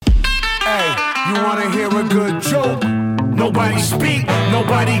You wanna hear a good joke? Nobody speak,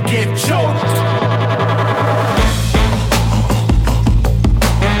 nobody get choked.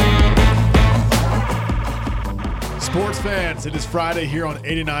 Sports fans, it is Friday here on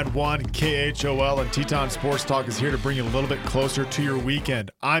 89.1 KHOL, and Teton Sports Talk is here to bring you a little bit closer to your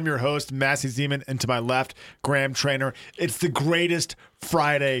weekend. I'm your host, Massey Zeman, and to my left, Graham Trainer. It's the greatest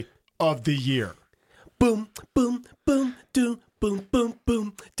Friday of the year. Boom, boom, boom, do, boom, boom,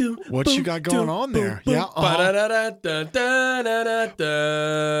 boom, do. What you got going on there? Boom, Yeah. Oh,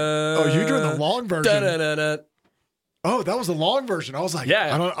 you're doing the long version. Oh, that was the long version. I was like,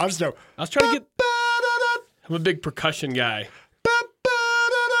 Yeah. I just know. I was trying to get. I'm a big percussion guy.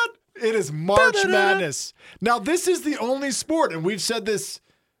 It is March Madness. Now, this is the only sport, and we've said this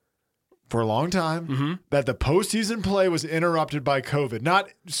for a long time, that the postseason play was interrupted by COVID. Not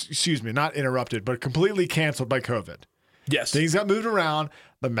interrupted, but completely canceled by COVID. Yes. Things got moved around.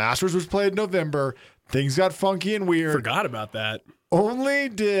 The Masters was played in November. Things got funky and weird. Forgot about that. Only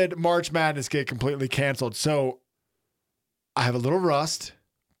did March Madness get completely canceled. So I have a little rust,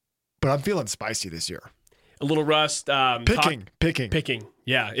 but I'm feeling spicy this year. A little rust. Picking.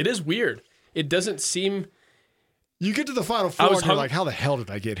 Yeah, it is weird. It doesn't seem. You get to the Final Four and you're like, how the hell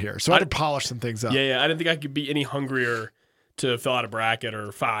did I get here? So I had to polish some things up. Yeah. I didn't think I could be any hungrier to fill out a bracket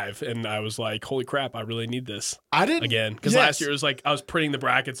or 5. And I was like, holy crap, I really need this. I didn't. Again. Because last year it was like I was printing the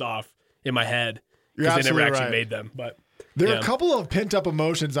brackets off in my head because they never actually made them. But there are a couple of pent-up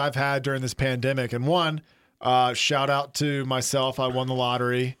emotions I've had during this pandemic. And one, shout out to myself. I won the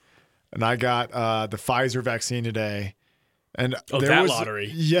lottery. And I got the Pfizer vaccine today. And that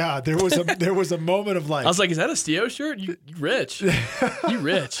lottery. Yeah, there was a moment of like, I was like, is that a Stio shirt? You rich. You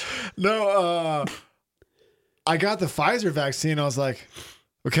rich. No, I got the Pfizer vaccine. I was like,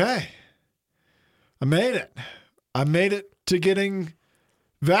 okay, I made it. I made it to getting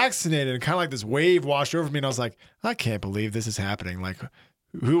vaccinated. And kind of like this wave washed over me. And I was like, I can't believe this is happening. Like,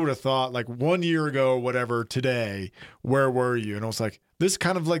 who would have thought, like 1 year ago or whatever, today, where were you? And I was like, this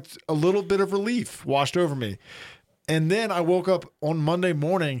kind of like a little bit of relief washed over me. And then I woke up on Monday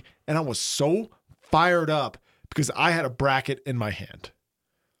morning and I was so fired up because I had a bracket in my hand.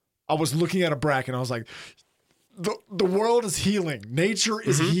 I was looking at a bracket and I was like, the world is healing. Nature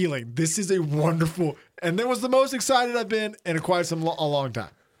is healing. This is a wonderful, and that was the most excited I've been in a long time.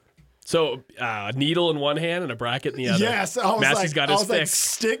 So, needle in one hand and a bracket in the other. Yes, I was Massey's got his like, fix.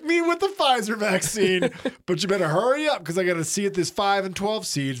 stick me with the Pfizer vaccine, but you better hurry up because I got to see if this 5 and 12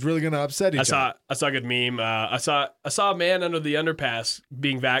 seeds really going to upset each other. I saw a good meme. I saw a man under the underpass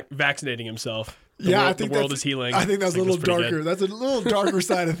being vaccinating himself. I think the world is healing. I think that's a little darker. Good. That's a little darker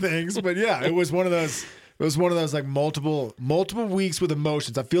side of things, but yeah, it was one of those. It was one of those like multiple weeks with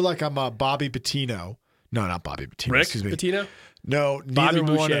emotions. I feel like I'm Bobby Patino. No, not Bobby Patino. Rick excuse me. Pitino? No, Bobby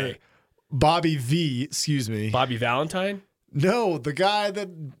neither one. Boucher. Bobby V, excuse me. Bobby Valentine? No, the guy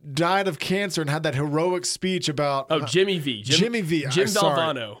that died of cancer and had that heroic speech about... Oh, Jimmy V. Jimmy V. Jim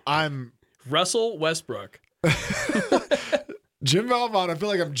Valvano. I'm... Russell Westbrook. Jim Valvano. I feel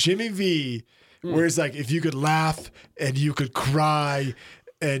like I'm Jimmy V, where it's like, if you could laugh and you could cry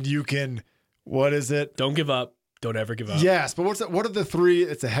and you can... What is it? Don't give up. Don't ever give up. Yes, but what are the 3?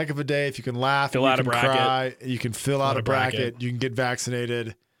 It's a heck of a day. If you can laugh, fill you out can a bracket. Cry, you can fill out a bracket, you can get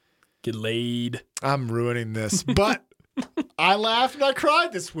vaccinated. Get laid. I'm ruining this. But I laughed and I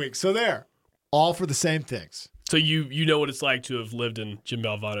cried this week. So there. All for the same things. So you know what it's like to have lived in Jim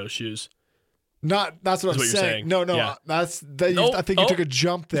Valvano's shoes. That's what I'm saying. No, yeah. I think you took a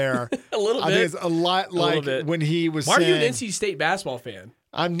jump there. A little bit. I think it's a lot like when he was Why saying... are you an NC State basketball fan?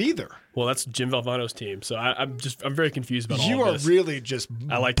 I'm neither. Well, that's Jim Valvano's team, so I'm very confused about all You of this. are really just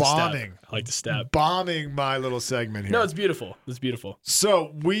I like bombing. I like to step. Bombing my little segment here. No, it's beautiful. It's beautiful.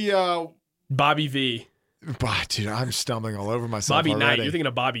 So we... Bobby V. Dude, I'm stumbling all over myself Bobby already. Knight. You're thinking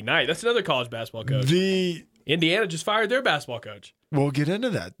of Bobby Knight. That's another college basketball coach. Indiana just fired their basketball coach. We'll get into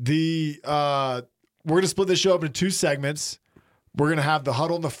that. We're going to split this show up into 2 segments. We're going to have the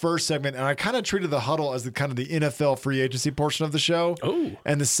huddle in the first segment, and I kind of treated the huddle as the kind of the NFL free agency portion of the show. Oh.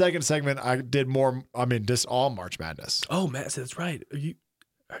 And the second segment, I did more, just all March Madness. Oh, Matt, that's right.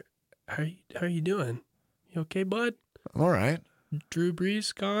 How are you doing? You okay, bud? I'm all right. Drew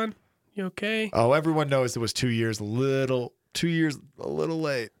Brees gone? You okay? Oh, everyone knows it was 2 years a little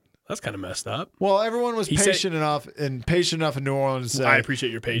late. That's kind of messed up. Well, everyone was patient enough in New Orleans to say, I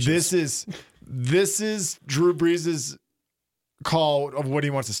appreciate your patience. This is Drew Brees' call of when he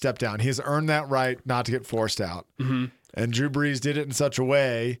wants to step down. He has earned that right not to get forced out. Mm-hmm. And Drew Brees did it in such a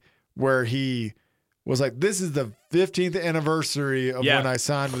way where he was like, this is the 15th anniversary of when I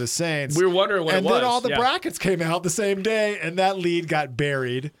signed with the Saints. We were wondering what it was. And then all the brackets came out the same day, and that lead got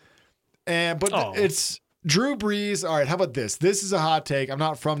buried. But Oh. it's Drew Brees. All right, how about this? This is a hot take. I'm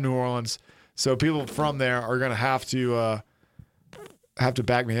not from New Orleans, so people from there are gonna have to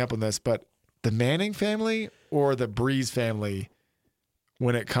back me up on this. But the Manning family or the Brees family,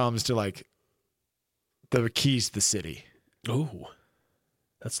 when it comes to like the keys to the city, Ooh,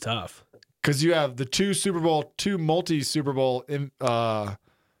 that's tough. because you have the two multi Super Bowl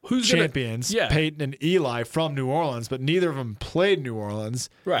Who's champions, yeah. Peyton and Eli from New Orleans, but neither of them played New Orleans.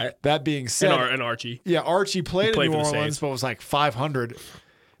 Right. That being said, And Archie. yeah, Archie played played in New for the Orleans, Saints. but was like 500.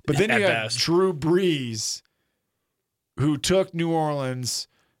 But then At you have best. Drew Brees, who took New Orleans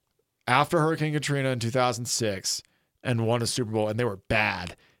after Hurricane Katrina in 2006 and won a Super Bowl, and they were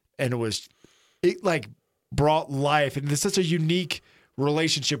bad. And it like brought life, and there's such a unique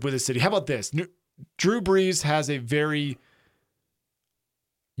relationship with the city. How about this? Drew Brees has a very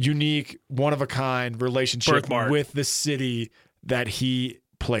unique, one-of-a-kind relationship Birthmark. with the city that he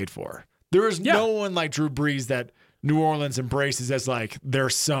played for. There is Yeah. no one like Drew Brees that New Orleans embraces as like their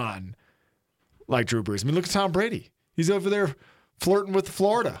son, like Drew Brees. I mean, look at Tom Brady. He's over there flirting with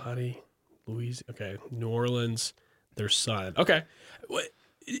Florida. Buddy, Louise. Okay, New Orleans, their son. Okay,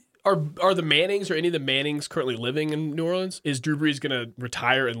 are the Mannings or any of the Mannings currently living in New Orleans? Is Drew Brees going to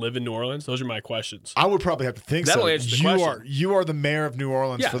retire and live in New Orleans? Those are my questions. I would probably have to think That'll so. answer the you question. you are the mayor of New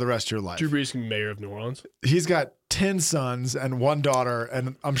Orleans Yeah. for the rest of your life. Drew Brees can be mayor of New Orleans. He's got 10 sons and one daughter,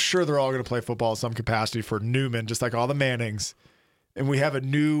 and I'm sure they're all going to play football in some capacity for Newman, just like all the Mannings. And we have a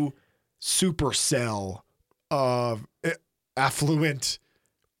new supercell of affluent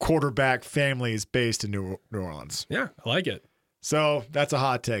quarterback families based in New Orleans. Yeah, I like it. So that's a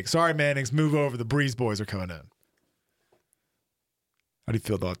hot take. Sorry, Mannings, move over. The Breeze boys are coming in. How do you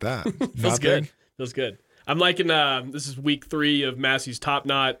feel about that? Feels Nothing? good. Feels good. I'm liking. This is week 3 of Massey's Top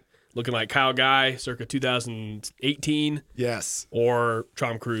Knot, looking like Kyle Guy, circa 2018, Yes. or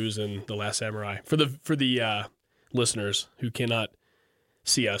Tom Cruise in The Last Samurai. For the listeners who cannot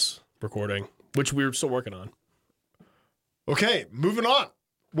see us recording, which we're still working on. Okay, moving on.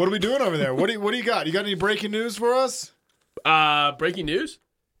 What are we doing over there? What do you got? You got any breaking news for us? Breaking news.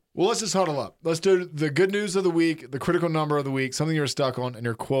 Well, let's just huddle up. Let's do the good news of the week, the critical number of the week, something you're stuck on, and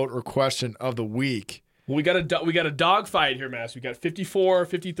your quote or question of the week. Well, we got a dog fight here, Mass. We got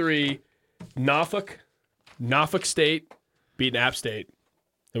 54-53. Norfolk State beating App State,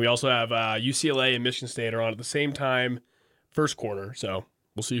 and we also have UCLA and Michigan State are on at the same time, first quarter. So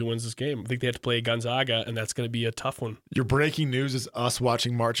we'll see who wins this game. I think they have to play Gonzaga, and that's going to be a tough one. Your breaking news is us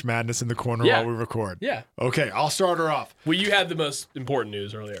watching March Madness in the corner Yeah. while we record. Yeah. Okay, I'll start her off. Well, you had the most important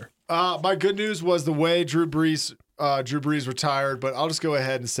news earlier. My good news was the way Drew Brees retired, but I'll just go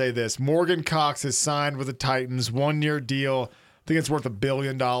ahead and say this. Morgan Cox has signed with the Titans, 1-year deal. I think it's worth $1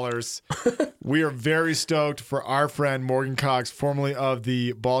 billion. We are very stoked for our friend Morgan Cox, formerly of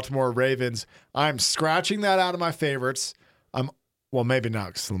the Baltimore Ravens. I'm scratching that out of my favorites. Well, maybe not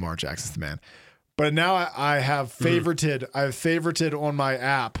because Lamar Jackson's the man. But now I have favorited. I have favorited on my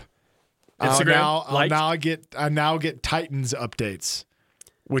app. Instagram, I now get Titans updates,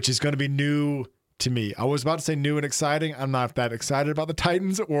 which is going to be new to me. I was about to say new and exciting. I'm not that excited about the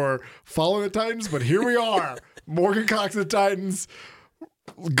Titans or following the Titans, but here we are. Morgan Cox and the Titans.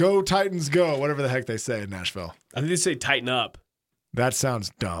 Go Titans, go! Whatever the heck they say in Nashville. I think they say tighten up. That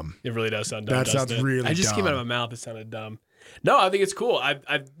sounds dumb. It really does sound dumb. That doesn't sounds it? really I just came dumb. out of my mouth. It sounded dumb. No, I think it's cool. I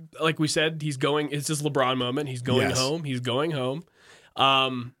like we said, he's going. It's his LeBron moment. He's going Yes. home. He's going home.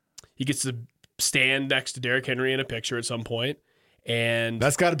 He gets to stand next to Derrick Henry in a picture at some point, and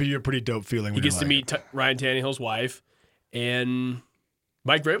That's got to be a pretty dope feeling. he gets to meet Ryan Tannehill's wife, and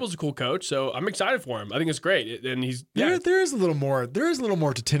Mike Vrabel's a cool coach, so I'm excited for him. I think it's great, and he's There is a little more. There is a little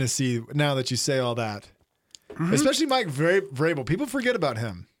more to Tennessee now that you say all that. Mm-hmm. Especially Mike Vrabel. People forget about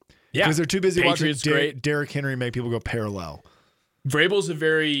him yeah, because they're too busy Patriots watching great. Derrick Henry make people go parallel. Vrabel's a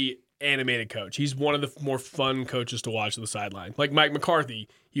very animated coach. He's one of the more fun coaches to watch on the sideline. Like Mike McCarthy,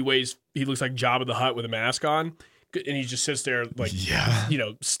 he looks like Jabba the Hutt with a mask on, and he just sits there like Yeah.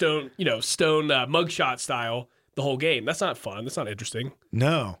 stone mugshot style the whole game. That's not fun. That's not interesting.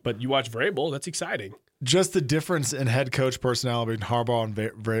 No, But you watch Vrabel, that's exciting. just the difference in head coach personality between Harbaugh and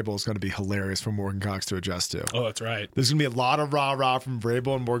Vrabel is going to be hilarious for Morgan Cox to adjust to. Oh, that's right. There's going to be a lot of rah-rah from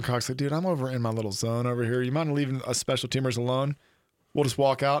Vrabel, and Morgan Cox like, dude, I'm over in my little zone over here. You mind leaving us special teamers alone? We'll just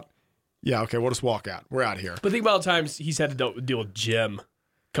walk out. Yeah, okay, we'll just walk out. We're out of here. But think about the times he's had to deal with Jim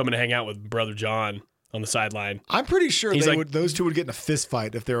coming to hang out with Brother John on the sideline. I'm pretty sure He's like- those two would get in a fist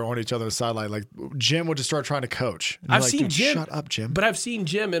fight if they were on each other's sideline. Like Jim would just start trying to coach. And you're I've like, seen dude, Jim. Shut up, Jim. But I've seen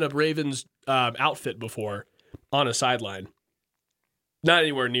Jim in a Ravens outfit before on a sideline. Not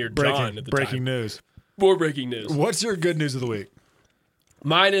anywhere near John at the breaking time. news. More breaking news. What's your good news of the week?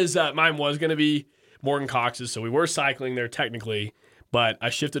 Mine was going to be Morgan Cox's, so we were cycling there technically, but I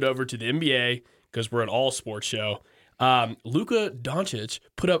shifted over to the NBA because we're an all sports show. Luka Doncic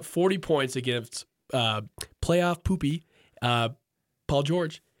put up 40 points against playoff poopy Paul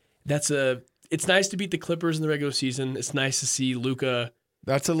George. It's nice to beat the Clippers in the regular season. It's nice to see Luka.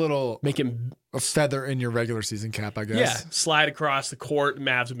 That's make him a feather in your regular season cap, I guess. Yeah, slide across the court.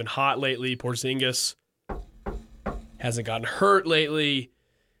 Mavs have been hot lately. Porzingis hasn't gotten hurt lately.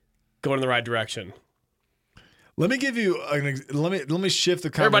 Going in the right direction. Let me give you let me shift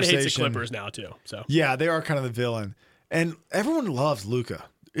the conversation. Everybody hates the Clippers now too. So yeah, they are kind of the villain, and everyone loves Luka.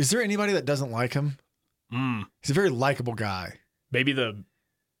 Is there anybody that doesn't like him? He's a very likable guy. Maybe the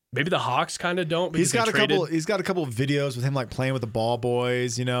Hawks kind of don't. He's got a couple of videos with him like playing with the ball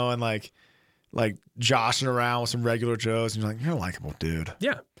boys, you know, and like joshing around with some regular Joes. And you're like, you're a likable dude.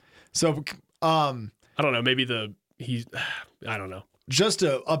 Yeah. So I don't know. Maybe I don't know. Just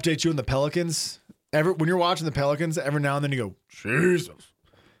to update you on the Pelicans, when you're watching the Pelicans, every now and then you go, Jesus,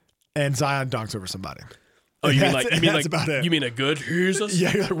 and Zion dunks over somebody. Oh, you mean like about it. You mean a good Jesus?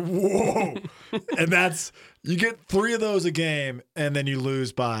 Yeah, you're like, whoa. And you get 3 of those a game, and then you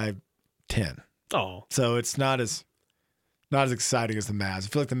lose by 10. Oh. So it's not as exciting as the Mavs. I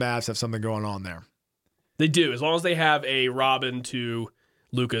feel like the Mavs have something going on there. They do, as long as they have a Robin to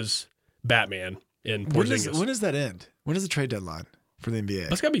Luka's Batman in Porzingis. When does that end? When is the trade deadline for the NBA?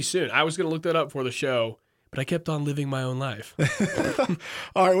 That's got to be soon. I was going to look that up for the show, but I kept on living my own life.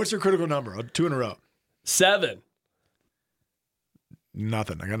 All right, what's your critical number? 2 in a row. 7.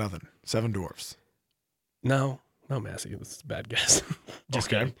 Nothing. I got nothing. 7 dwarfs. No, Massey. That's a bad guess. Just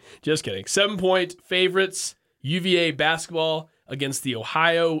kidding. 7-point favorites. UVA basketball against the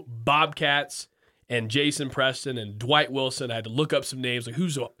Ohio Bobcats and Jason Preston and Dwight Wilson. I had to look up some names like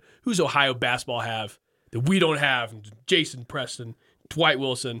who's Ohio basketball have that we don't have. Jason Preston, Dwight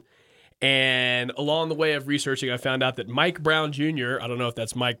Wilson. And along the way of researching, I found out that Mike Brown Jr., I don't know if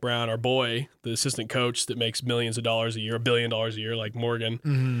that's Mike Brown, our boy, the assistant coach that makes millions of dollars a year, $1 billion a year like Morgan.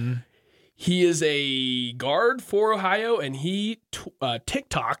 Mm-hmm. He is a guard for Ohio, and he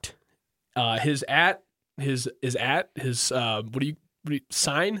TikToked his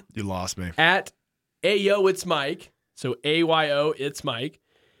sign? You lost me. At Ayo, it's Mike. So AYO, it's Mike.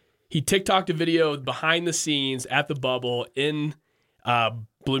 He TikToked a video behind the scenes at the bubble in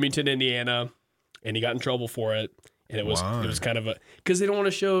Bloomington, Indiana, and he got in trouble for it. And it was kind of because they don't want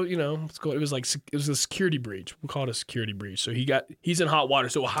to show, it was a security breach. We'll call it a security breach. So he's in hot water.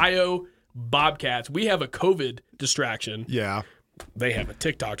 So Ohio Bobcats, we have a COVID distraction. Yeah. They have a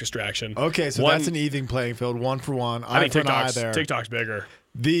TikTok distraction. Okay, so that's an even playing field, 1 for 1. I think TikTok's bigger.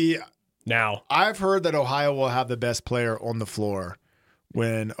 I've heard that Ohio will have the best player on the floor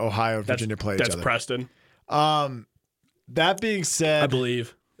when Ohio and Virginia play each other. That's Preston. That being said, I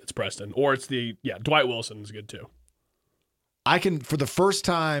believe it's Preston. Or it's Dwight Wilson is good too. I can, for the first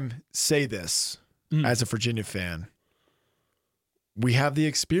time, say this as a Virginia fan. We have the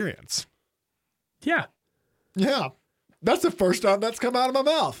experience. Yeah. Yeah. That's the first time that's come out of my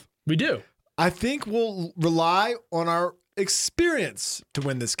mouth. We do. I think we'll rely on our experience to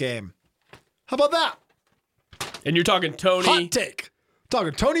win this game. How about that? And you're talking Tony. Hot take.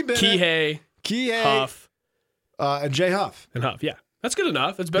 Talking Tony Bennett. Kihei. Huff. And Jay Huff. And Huff, yeah. That's good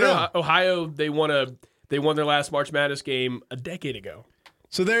enough. It's better. Yeah. Ohio, they won their last March Madness game a decade ago.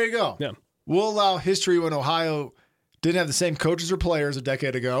 So there you go. Yeah. We'll allow history when Ohio didn't have the same coaches or players a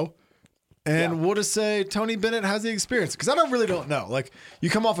decade ago. And we'll just say Tony Bennett has the experience. Because I really don't know. Like,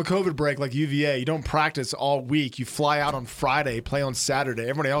 you come off a COVID break like UVA. You don't practice all week. You fly out on Friday, play on Saturday.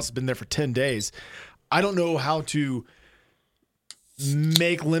 Everybody else has been there for 10 days. I don't know how to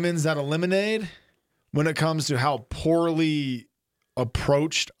make lemons out of lemonade when it comes to how poorly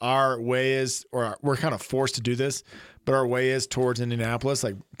approached our way is, or we're kind of forced to do this, but our way is towards Indianapolis,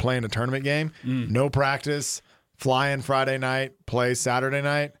 like playing a tournament game. No practice, fly in Friday night, play Saturday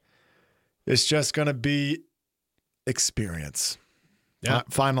night. It's just going to be experience. Yeah.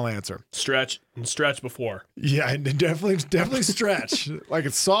 Final answer. Stretch before. Yeah, and definitely stretch. Like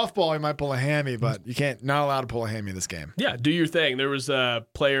it's softball, you might pull a hammy, but not allowed to pull a hammy in this game. Yeah, do your thing. There was a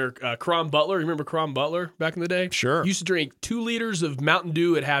player, Crom Butler. You remember Crom Butler back in the day? Sure. He used to drink 2 liters of Mountain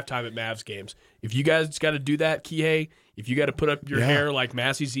Dew at halftime at Mavs games. If you guys got to do that, Kihei, if you got to put up your hair like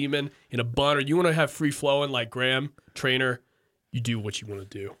Massey Zeman in a bun, or you want to have free flowing like Graham Trainer, you do what you want to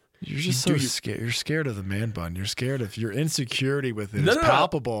do. You're just so scared. You're scared of the man bun. You're scared of your insecurity with it. It's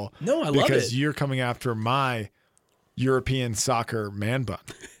palpable. No, I love it. Because you're coming after my European soccer man bun.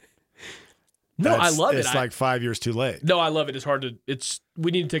 No, I love it. It's like 5 years too late. No, I love it. It's hard to.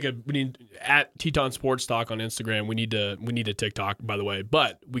 We need at Teton Sports Talk on Instagram. We need a TikTok, by the way,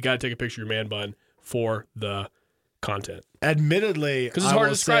 but we got to take a picture of your man bun for the content Admittedly, because it's hard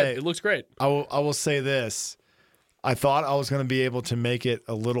to describe. It looks great. I will say this. I thought I was going to be able to make it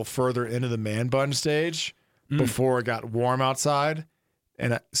a little further into the man bun stage before it got warm outside,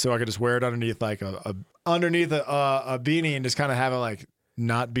 and so I could just wear it underneath like a beanie and just kind of have it like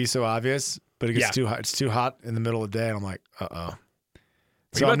not be so obvious. But it gets too hot. It's too hot in the middle of the day, and I'm like,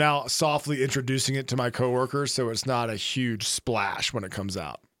 So I'm now softly introducing it to my coworkers, so it's not a huge splash when it comes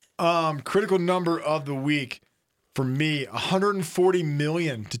out. Critical number of the week for me: 140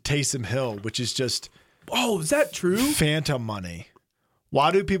 million to Taysom Hill, which is just is that true? Phantom money.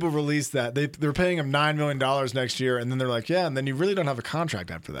 Why do people release that? They're paying him $9 million next year, and then they're like, and then you really don't have a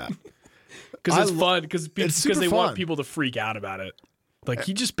contract after that. Because it's fun. Because they fun. want people to freak out about it. Like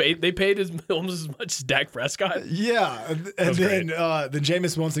they paid almost as much as Dak Prescott. Yeah, and then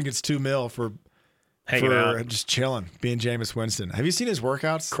Jameis Winston gets $2 million for hanging out, just chilling, being Jameis Winston. Have you seen his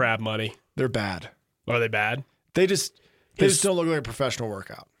workouts? Crab money. They're bad. Are they bad? They just don't look like a professional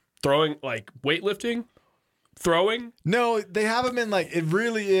workout. Throwing, like weightlifting, throwing. No, they have them in like it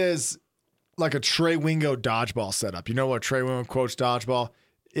really is like a Trey Wingo dodgeball setup. You know what Trey Wingo quotes dodgeball?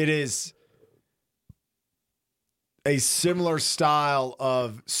 It is a similar style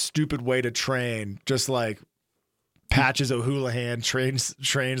of stupid way to train, just like Patches O'Houlihan trains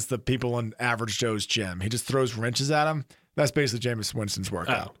the people in Average Joe's gym. He just throws wrenches at them. That's basically Jameis Winston's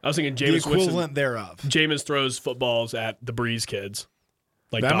workout. I was thinking the Jameis equivalent Winston, thereof. Jameis throws footballs at the Breeze kids,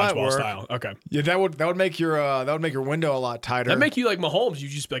 like that might dodgeball work. style. Okay, Yeah, that would make your window a lot tighter. that make you like Mahomes. You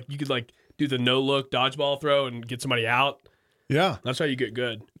just like you could like do the no look dodgeball throw and get somebody out. Yeah. That's how you get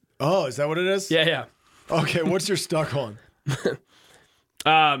good. Oh, is that what it is? Yeah. Okay, what's your stuck on?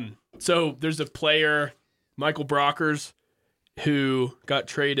 So there's a player, Michael Brockers, who got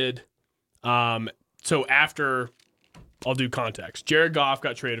traded. So after, I'll do context. Jared Goff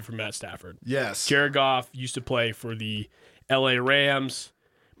got traded from Matt Stafford. Yes. Jared Goff used to play for the LA Rams.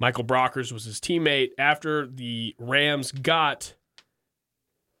 Michael Brockers was his teammate. After the Rams got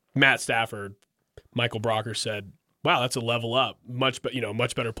Matt Stafford, Michael Brockers said, "Wow, that's a level up. Much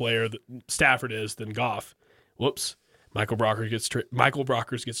better player that Stafford is than Goff." Whoops. Michael Brockers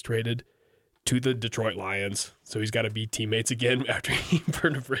gets traded to the Detroit Lions, so he's got to be teammates again after he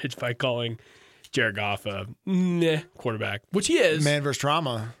burned a bridge by calling Jared Goff a quarterback, which he is. Man versus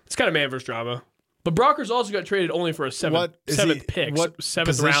drama. It's kind of man versus drama. But Brockers also got traded only for a seventh pick. What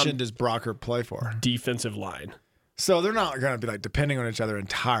seventh position round does Brocker play for? defensive line. So they're not going to be like depending on each other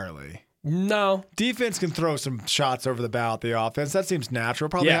entirely. No. Defense can throw some shots over the bow at the offense. That seems natural.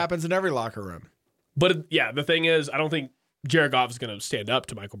 Probably happens in every locker room. But the thing is, I don't think Jared Goff is going to stand up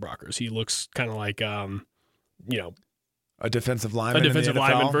to Michael Brockers. He looks kind of like, a defensive lineman.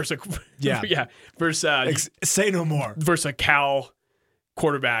 Versus say no more. Versus a Cal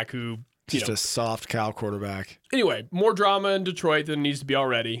quarterback who just a soft Cal quarterback. Anyway, more drama in Detroit than needs to be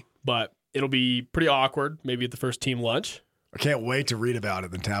already, but it'll be pretty awkward. Maybe at the first team lunch. I can't wait to read about it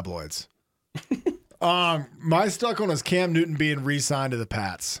in the tabloids. My stuck one is Cam Newton being re-signed to the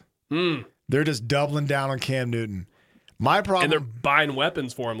Pats. They're just doubling down on Cam Newton. My problem, and they're buying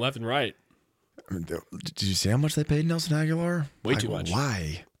weapons for him left and right. I mean, did you see how much they paid Nelson Aguilar? Way too much.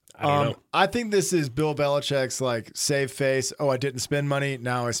 Why? I don't know. I think this is Bill Belichick's like save face. Oh, I didn't spend money.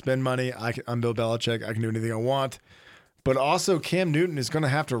 Now I spend money. I'm Bill Belichick. I can do anything I want. But also, Cam Newton is going to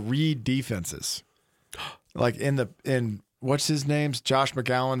have to read defenses. Like what's his name's Josh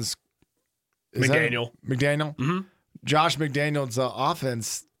McGowan's McDaniel. McDaniel. Mm-hmm. Josh McDaniel's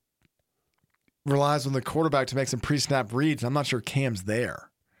offense relies on the quarterback to make some pre-snap reads. I'm not sure Cam's there.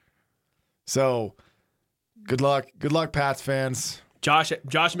 So, good luck, Pats fans. Josh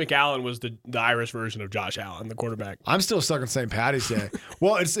McAllen was the Irish version of Josh Allen, the quarterback. I'm still stuck on St. Patty's Day.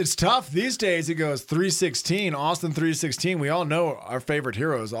 Well, it's tough these days. It goes 316, Austin 316. We all know our favorite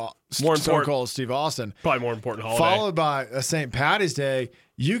hero is so-called Steve Austin. Probably more important holiday. Followed by a St. Patty's Day.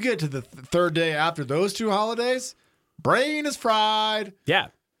 You get to the third day after those two holidays, brain is fried. Yeah.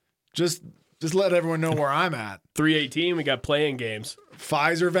 Just let everyone know where I'm at. 318, we got playing games.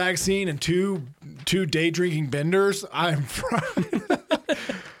 Pfizer vaccine and two day drinking benders. I'm fried.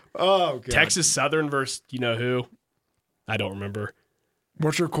 Oh, God. Texas Southern versus you know who? I don't remember.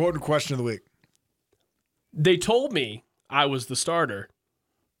 What's your quote and question of the week? They told me I was the starter.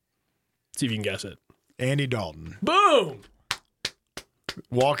 See if you can guess it. Andy Dalton. Boom!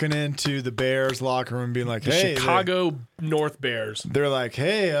 Walking into the Bears locker room being like, The hey. Chicago North Bears. They're like,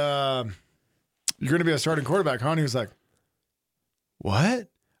 hey, you're going to be a starting quarterback, huh? And he was like, what?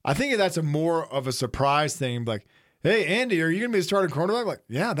 I think that's a more of a surprise thing. Like, hey, Andy, are you going to be the starting quarterback? Like,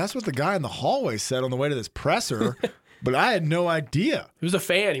 yeah, that's what the guy in the hallway said on the way to this presser, but I had no idea. He was a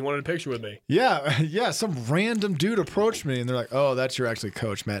fan. He wanted a picture with me. Yeah, some random dude approached me, and they're like, oh, that's your actually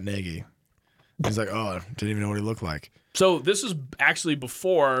coach, Matt Nagy. He's like, oh, I didn't even know what he looked like. So this is actually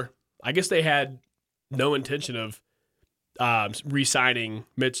before, I guess they had no intention of re-signing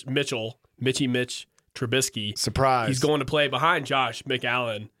Mitch Trubisky. Surprise. He's going to play behind Josh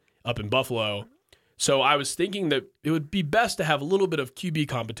McAllen up in Buffalo. So I was thinking that it would be best to have a little bit of QB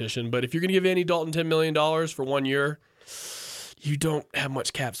competition, but if you're going to give Andy Dalton $10 million for 1 year, you don't have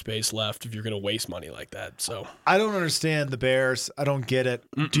much cap space left if you're going to waste money like that. So I don't understand the Bears. I don't get it.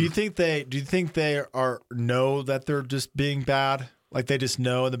 Do you think they know that they're just being bad? Like they just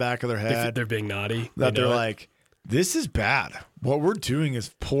know in the back of their head they're being naughty. that they're know it. like, this is bad. What we're doing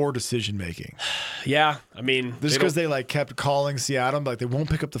is poor decision making. Yeah, I mean, Just because they like kept calling Seattle, like they won't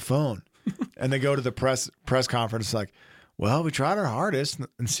pick up the phone, and they go to the press conference like, well, we tried our hardest,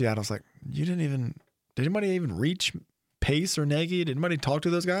 and Seattle's like, did anybody even reach Pace or Nagy? Did anybody talk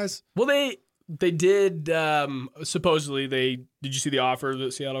to those guys? Well, they did. Supposedly, did you see the offer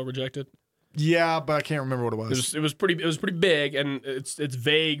that Seattle rejected? Yeah, but I can't remember what it was. It was pretty big, and it's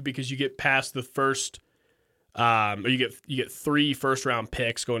vague because you get past the first, or you get 3 first-round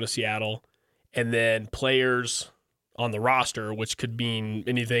picks going to Seattle, and then players on the roster, which could mean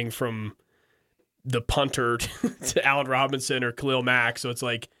anything from the punter to Allen Robinson or Khalil Mack. So it's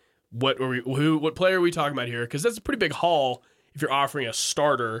like, what player are we talking about here? Because that's a pretty big haul if you're offering a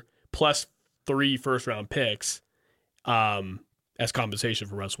starter plus 3 first-round picks as compensation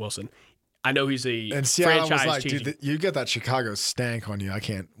for Russ Wilson. I know he's and Seattle was like, changing. dude, you got that Chicago stank on you.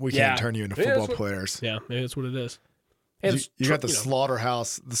 We can't turn you into football players. Yeah, maybe that's what it is. You got the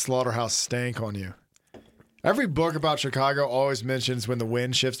slaughterhouse stank on you. Every book about Chicago always mentions when the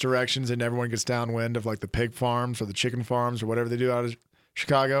wind shifts directions and everyone gets downwind of like the pig farms or the chicken farms or whatever they do out of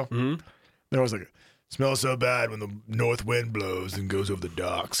Chicago. Mm-hmm. They're always like, smells so bad when the north wind blows and goes over the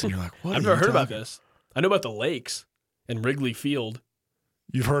docks. And you're like, what? I've never heard about this. I know about the lakes and Wrigley Field.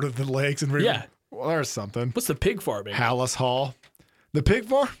 You've heard of the lakes and Wrigley? Yeah. Well, there's something. What's the pig farming? Hallis Hall. The pig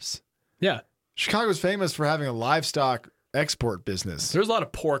farms? Yeah. Chicago's famous for having a livestock export business. There's a lot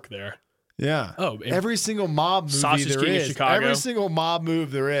of pork there. Yeah. Oh, every single mob movie Sausage there King is. of Chicago. Every single mob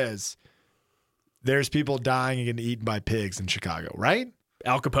move there is. There's people dying and getting eaten by pigs in Chicago, right?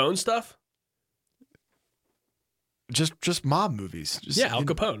 Al Capone stuff? Just mob movies. Al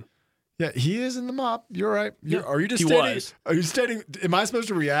Capone. Yeah, he is in the mob. You're right. Are you just he stating? was. Are you stating? Am I supposed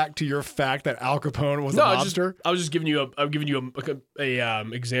to react to your fact that Al Capone was a mobster? I was just giving you a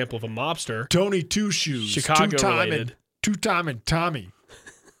example of a mobster. Tony Two Shoes, Chicago related. Two-time and Tommy.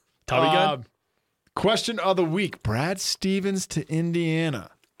 Tommy gun. Question of the week: Brad Stevens to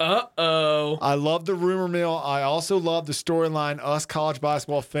Indiana. Uh-oh. I love the rumor mill. I also love the storyline us college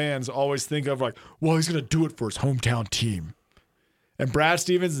basketball fans always think of like, well, he's going to do it for his hometown team. And Brad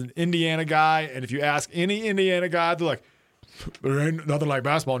Stevens is an Indiana guy. And if you ask any Indiana guy, they're like, there ain't nothing like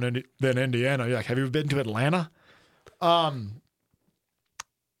basketball than Indiana. You're like, have you been to Atlanta?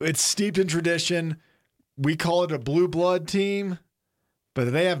 It's steeped in tradition. We call it a blue blood team,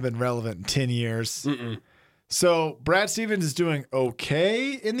 but they haven't been relevant in 10 years. So Brad Stevens is doing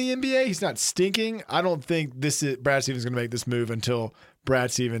okay in the NBA. He's not stinking. I don't think Brad Stevens is going to make this move until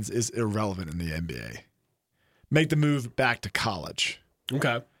Brad Stevens is irrelevant in the NBA. Make the move back to college.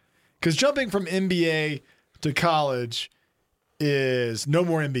 Okay. Because jumping from NBA to college is no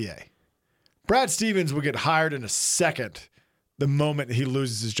more NBA. Brad Stevens will get hired in a second the moment he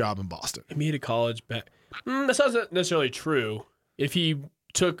loses his job in Boston. NBA to college back. That's not necessarily true. If he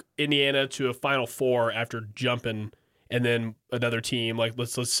took Indiana to a Final Four after jumping, and then another team, like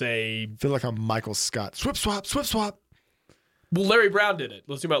let's say, I feel like I'm Michael Scott. Swip swap. Well, Larry Brown did it.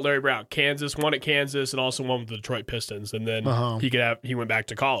 Let's think about Larry Brown. Kansas won at Kansas, and also won with the Detroit Pistons, and then he went back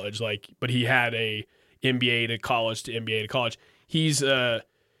to college. But he had a NBA to college to NBA to college.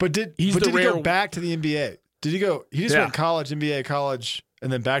 But did he go back to the NBA? Did he go? He just went college, NBA, college,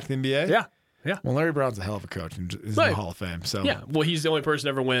 and then back to the NBA. Yeah. Well, Larry Brown's a hell of a coach and is in the Hall of Fame. So yeah. Well, he's the only person to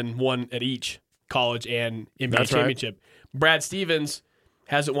ever win one at each college and NBA championship. Right. Brad Stevens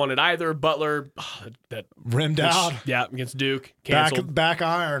hasn't won it either. Butler, that rimmed out. Yeah, against Duke, canceled. Back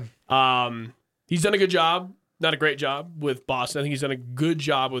iron. He's done a good job. Not a great job with Boston. I think he's done a good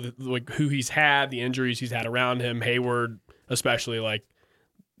job with like who he's had, the injuries he's had around him. Hayward, especially,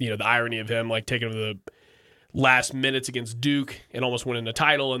 the irony of him taking him to the last minutes against Duke and almost winning the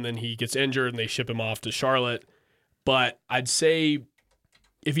title, and then he gets injured and they ship him off to Charlotte. But I'd say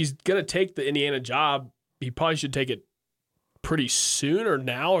if he's going to take the Indiana job, he probably should take it pretty soon or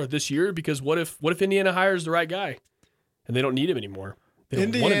now or this year? Because what if Indiana hires the right guy and they don't need him anymore?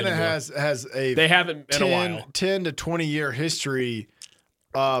 Indiana has a they haven't in a while 10 to 20 year history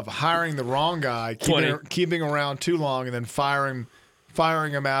of hiring the wrong guy, keeping around too long, and then firing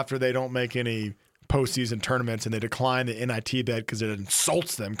him after they don't make any postseason tournaments and they decline the NIT bid because it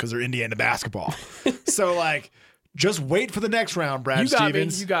insults them because they're Indiana basketball. So like, just wait for the next round, Brad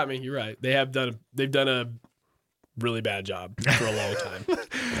Stevens. You got me. You're right. They've done a really bad job for a long time.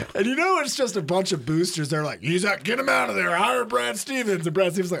 And it's just a bunch of boosters. They're like, get him out of there. Hire Brad Stevens. And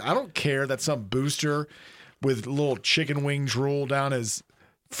Brad Stevens is like, I don't care that some booster with little chicken wing drool down his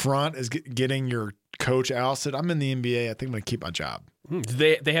front is getting your coach ousted. I'm in the NBA. I think I'm going to keep my job.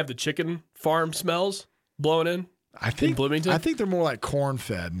 Do they have the chicken farm smells blowing in? In Bloomington? I think they're more like corn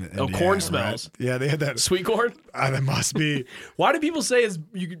fed. Corn smells. Right? Yeah, they had that. Sweet corn? That must be. Why do people say it's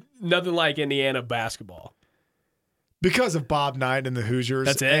nothing like Indiana basketball? Because of Bob Knight and the Hoosiers.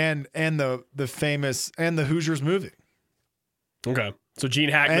 That's it? And the famous and the Hoosiers movie. Okay. So Gene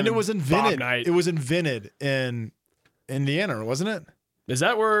Hackman and it was invented. Bob Knight. It was invented in Indiana, wasn't it? Is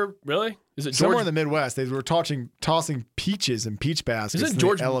that where really? Is it somewhere in the Midwest? They were tossing peaches and peach baskets. Is it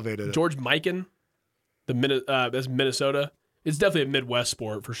George Mikan? That's Minnesota. It's definitely a Midwest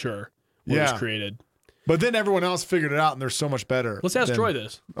sport for sure. When it was created. But then everyone else figured it out, and they're so much better. Let's ask Troy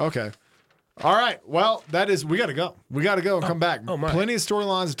this. Okay. All right. Well, we got to go. We got to go and come back. Plenty of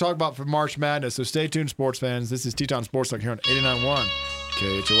storylines to talk about for March Madness. So stay tuned, sports fans. This is Teton Sports Talk here on 89.1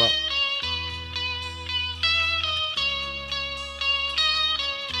 KHOL.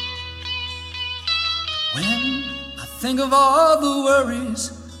 When I think of all the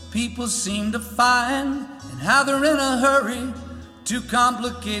worries people seem to find and how they're in a hurry to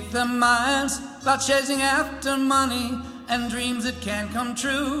complicate their minds about chasing after money and dreams that can't come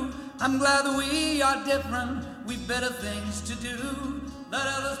true, I'm glad that we are different, we've better things to do. Let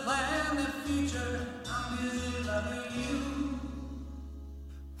others plan their future, I'm busy loving you.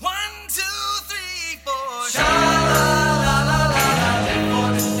 1, 2, 3, 4, sha-la-la-la-la, live for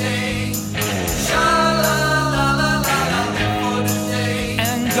today. Sha-la-la-la-la, live for today.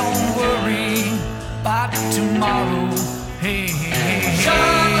 And don't worry about tomorrow. Hey, hey, hey.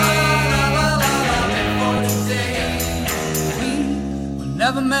 Sha-la-la-la-la, live for today. We were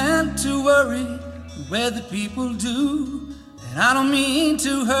never meant to worry the way that people do. And I don't mean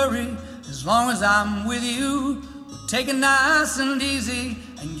to hurry as long as I'm with you. We'll take it nice and easy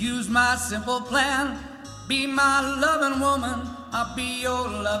and use my simple plan. Be my loving woman, I'll be your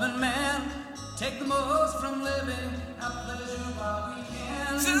loving man. Take the most from living, have pleasure while we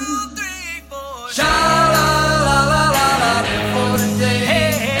can. 2, 3, 4, sha-la-la-la-la, live for today.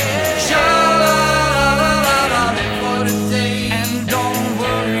 Hey, hey. Sha-la-la-la-la, live for today. And don't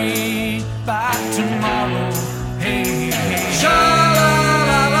worry about tomorrow. Hey, hey.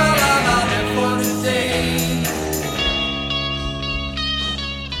 Sha-la-la-la-la, live for today.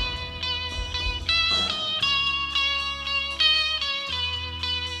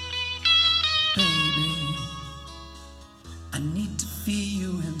 Baby, I need to feel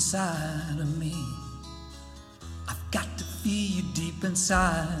you inside of me. I've got to feel you deep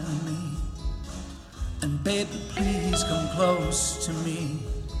inside of me. And baby, please come close to me.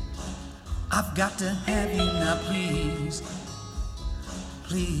 I've got to have you now, please.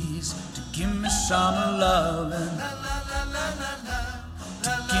 Please, to give me some loving.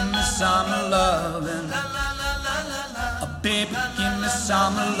 To give me some loving. Baby, give me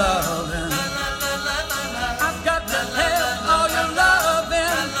some loving. I've got to have all your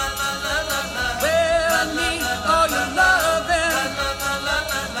loving. Well, I need all your loving.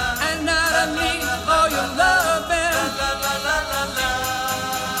 And I need all your loving.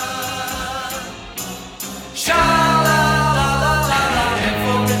 Sha-la-la-la-la, live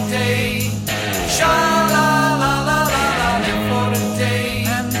for today. Sha-la-la-la-la, live for today.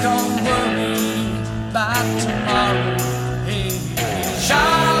 And don't worry about tomorrow. Hey, hey.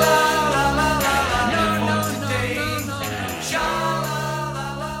 Sha-la-la-la-la, live for today.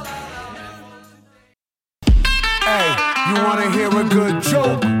 Sha-la-la-la-la. Hey, you wanna hear a good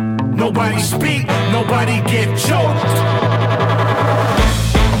joke? Nobody speak, nobody get choked.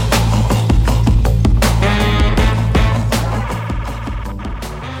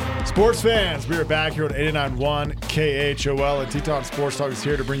 Sports fans, we are back here at 89.1 KHOL, and Teton Sports Talk is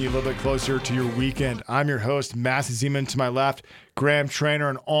here to bring you a little bit closer to your weekend. I'm your host, Massey Zeman. To my left, Graham Trainer,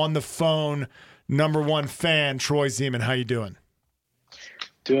 and on the phone, #1 fan, Troy Zeman. How you doing?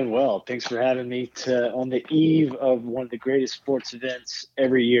 Doing well. Thanks for having me on the eve of one of the greatest sports events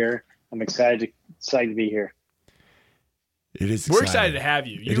every year. I'm excited to be here. It is. We're excited to have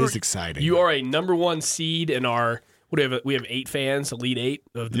you. It is exciting. You are a #1 seed in our what do we have? We have 8 fans, Elite 8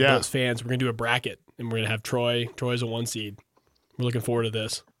 of the those fans. We're gonna do a bracket, and we're gonna have Troy. Troy's a 1 seed. We're looking forward to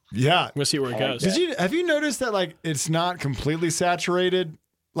this. Yeah. We'll see where it goes. Have you noticed that like it's not completely saturated?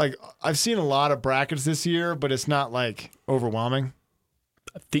 Like I've seen a lot of brackets this year, but it's not like overwhelming.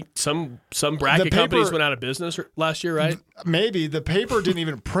 I think some bracket companies went out of business last year, right? Maybe the paper didn't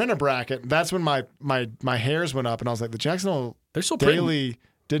even print a bracket. That's when my hairs went up, and I was like, the Jacksonville Daily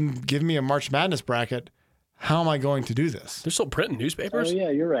didn't give me a March Madness bracket. How am I going to do this? They're still printing newspapers. Oh yeah,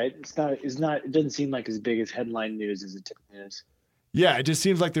 you're right. It's not. It doesn't seem like as big as headline news as it typically is. Yeah, it just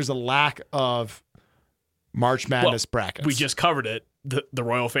seems like there's a lack of March Madness brackets. We just covered it. The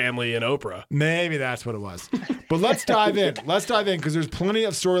royal family and Oprah. Maybe that's what it was. But let's dive in. Let's dive in because there's plenty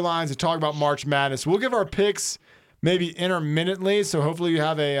of storylines to talk about March Madness. We'll give our picks maybe intermittently, so hopefully you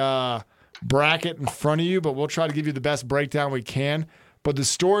have a bracket in front of you, but we'll try to give you the best breakdown we can. But the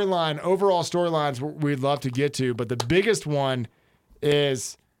storyline, overall storylines, we'd love to get to. But the biggest one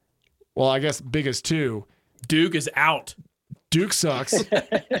is, well, I guess biggest two. Duke is out. Duke sucks.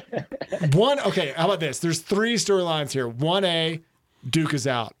 Okay, how about this? There's 3 storylines here. 1A, Duke is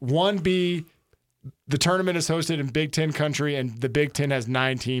out. 1B, the tournament is hosted in Big Ten country, and the Big Ten has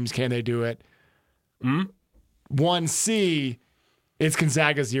 9 teams. Can they do it? 1C, it's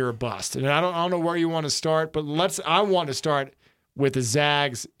Gonzaga's year or bust. And I don't know where you want to start, but I want to start with the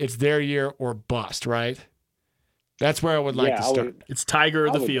Zags. It's their year or bust, right? That's where I would like to start. It's Tiger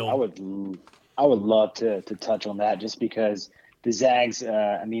of the field. I would love to touch on that just because the Zags,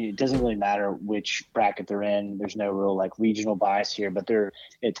 I mean, it doesn't really matter which bracket they're in. There's no real like regional bias here, but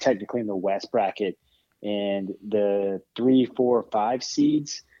it's technically in the West bracket, and the 3, 4, 5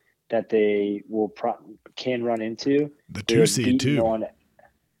 seeds that they can run into the 2 seed too.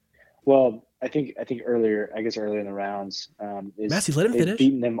 Well, I think earlier in the rounds, Massey, let him finish.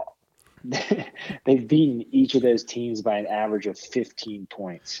 Beaten them. They've beaten each of those teams by an average of 15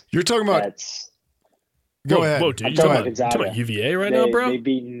 points. You're talking about. Go ahead. Whoa, dude, you're talking about UVA now, bro? They've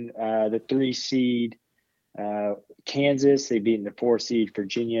beaten the 3 seed Kansas. They've beaten the 4 seed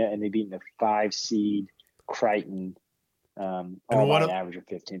Virginia, and they've beaten the 5 seed Creighton. All by an average of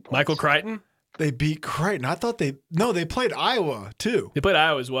 15 points. Michael Creighton? They beat Creighton. I thought they played Iowa too. They played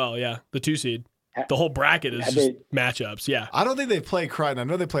Iowa as well, yeah. The 2 seed. The whole bracket is just matchups, yeah. I don't think they played Creighton. I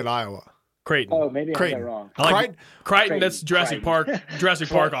know they played Iowa. Creighton. Oh, maybe I got that wrong. Creighton, that's Jurassic Park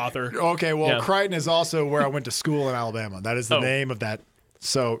author. Okay, well, Creighton is also where I went to school in Alabama. That is the name of that.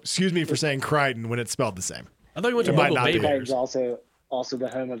 So, excuse me for saying Creighton when it's spelled the same. I thought you went to Mobile Bay Bears. Creighton's also the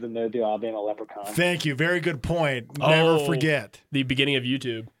home of the Mobile, Alabama Leprechaun. Thank you. Very good point. Never forget. The beginning of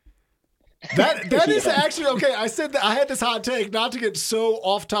YouTube. That is actually okay. I said that I had this hot take, not to get so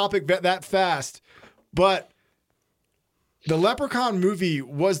off topic that fast, but the Leprechaun movie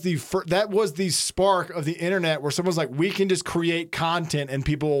was the spark of the internet where someone's like, we can just create content and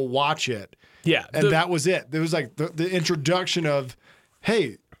people will watch it. Yeah, and that was it. It was like the introduction of,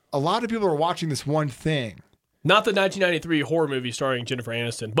 hey, a lot of people are watching this one thing. Not the 1993 horror movie starring Jennifer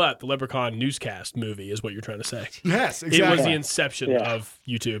Aniston, but the Leprechaun newscast movie is what you're trying to say. Yes, exactly. It was the inception of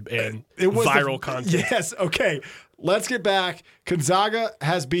YouTube and viral content. Yes, okay. Let's get back. Gonzaga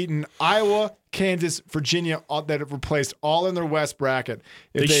has beaten Iowa, Kansas, Virginia, that have replaced all in their West bracket.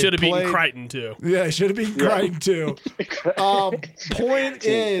 They should have beaten Creighton, too. Yeah, they should have beaten Creighton, too. Point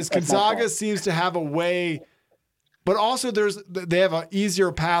is, Gonzaga seems to have a way, but also they have an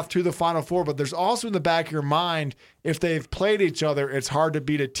easier path to the Final Four, but there's also in the back of your mind, if they've played each other, it's hard to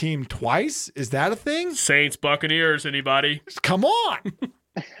beat a team twice. Is that a thing? Saints, Buccaneers, anybody? Come on.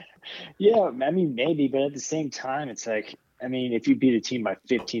 Yeah, I mean, maybe, but at the same time, it's like, I mean, if you beat a team by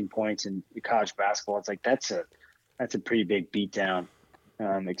 15 points in college basketball, it's like that's a pretty big beatdown,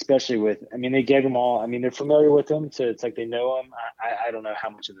 especially with, I mean, they gave them all, I mean, they're familiar with them, so it's like they know them. I don't know how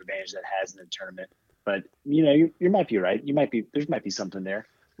much of an advantage that has in the tournament, but, you know, you might be right. There might be something there.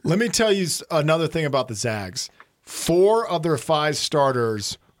 Let me tell you another thing about the Zags. 4 of their 5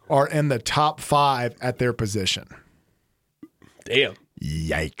 starters are in the top 5 at their position. Damn.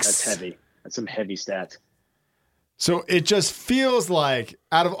 Yikes. That's heavy. That's some heavy stats. So it just feels like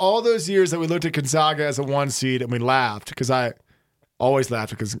out of all those years that we looked at Gonzaga as a 1 seed and we laughed, because I always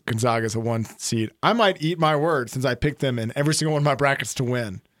laughed because Gonzaga is a 1 seed, I might eat my words since I picked them in every single one of my brackets to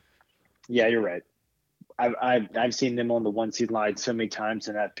win. Yeah, you're right. I've seen them on the 1 seed line so many times,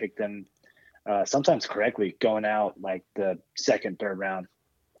 and I've picked them sometimes correctly going out like the second, third round.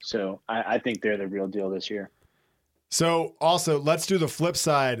 So I think they're the real deal this year. So also, let's do the flip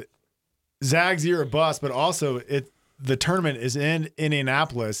side. Zags year or bust, but also the tournament is in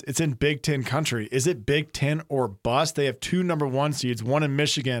Indianapolis. It's in Big Ten country. Is it Big Ten or bust? They have 2 number 1 seeds, one in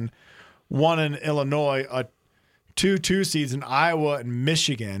Michigan, one in Illinois, a two 2 seeds in Iowa and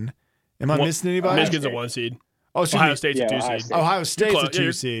Michigan. Am I missing anybody? Michigan's a 1 seed. Oh, excuse Ohio me. State's a 2 Ohio seed. State. Ohio State's a Close. 2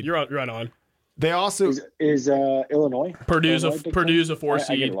 Yeah, seed. You're right on. They also Is Illinois? Purdue's Illinois Big Purdue's Ten? a 4 I get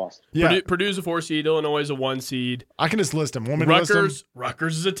seed. lost. yeah. Purdue's a 4 seed. Illinois is a 1 seed. I can just list them. Want me to list them?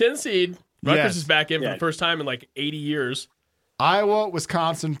 Rutgers is a 10 seed. Rutgers Yes. is back in for Yeah. the first time in like 80 years. Iowa,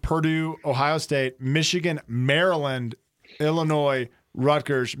 Wisconsin, Purdue, Ohio State, Michigan, Maryland, Illinois,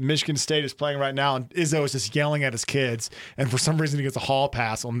 Rutgers. Michigan State is playing right now, and Izzo is just yelling at his kids, and for some reason he gets a hall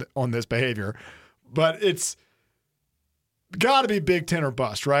pass on this behavior. But it's got to be Big Ten or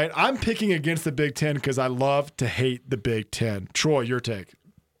bust, right? I'm picking against the Big Ten because I love to hate the Big Ten. Troy, your take.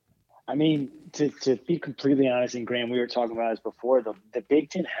 I mean, to be completely honest, and Graham, we were talking about this before, the Big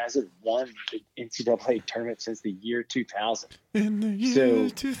Ten hasn't won the NCAA tournament since the year 2000. In the year So,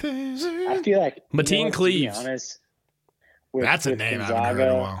 2000. I feel like Mateen to be Cleaves. honest, That's a name I haven't heard in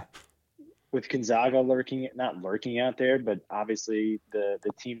a while. with Gonzaga not lurking out there, but obviously the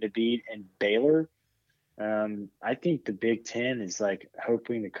team to beat, and Baylor, I think the Big Ten is like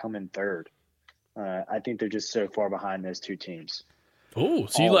hoping to come in third. I think they're just so far behind those two teams. Oh,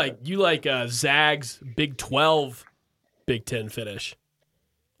 so you like Zag's Big 12 Big 10 finish.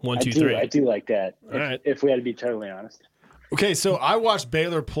 1, 2, 3. I do like that. All right. If we had to be totally honest. Okay, so I watched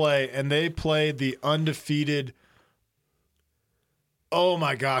Baylor play, and they played the undefeated. Oh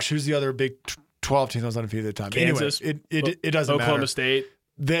my gosh, who's the other Big 12 team that was undefeated at the time? Kansas. Anyway, it doesn't Oklahoma matter. State,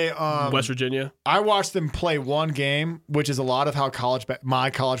 They West Virginia. I watched them play one game, which is a lot of how my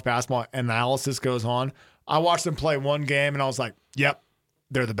college basketball analysis goes on. I watched them play one game, and I was like, "Yep,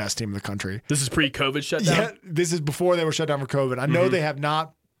 they're the best team in the country." This is pre-COVID shutdown. Yeah, this is before they were shut down for COVID. I know they have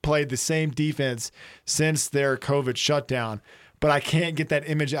not played the same defense since their COVID shutdown, but I can't get that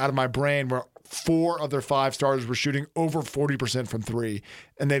image out of my brain where 4 of their 5 starters were shooting over 40% from 3,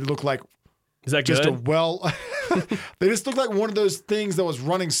 and they look like Is that just good? they just look like one of those things that was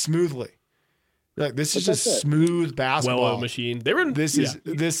running smoothly. Like, this is just that's it. smooth basketball. Well-oiled machine. They were in, This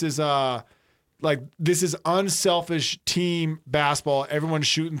is unselfish team basketball. Everyone's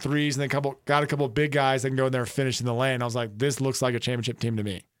shooting threes, and they got a couple of big guys that can go in there and finish in the lane. I was like, this looks like a championship team to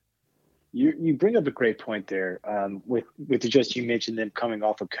me. You bring up a great point there. With just you mentioned them coming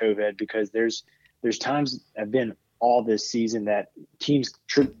off of COVID, because there's times have been all this season that teams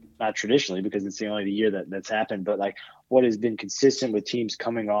not traditionally, because it's the only year that's happened, but like what has been consistent with teams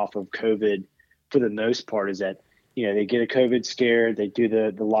coming off of COVID for the most part is that, you know, they get a COVID scare, they do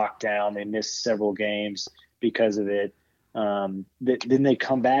the lockdown, they miss several games because of it. Then they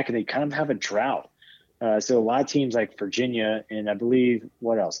come back and they kind of have a drought. So a lot of teams like Virginia and I believe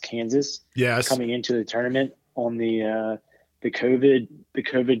Kansas, Yes. coming into the tournament on the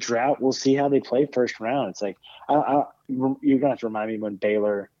COVID drought. We'll see how they play first round. It's like you're gonna have to remind me when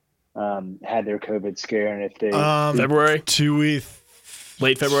Baylor had their COVID scare, and if they February,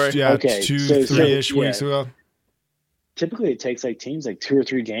 late February. Yeah, Okay, 2-3-ish weeks ago. typically it takes like teams like 2 or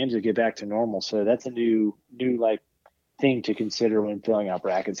 3 games to get back to normal. So that's a new like thing to consider when filling out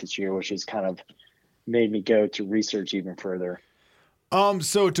brackets this year, which has kind of made me go to research even further.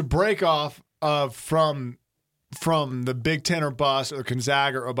 So to break off from the Big Ten or bust or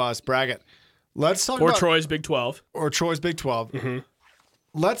Gonzaga or bust bracket, let's talk Or about Troy's Big 12. or Troy's Big 12. Mm-hmm.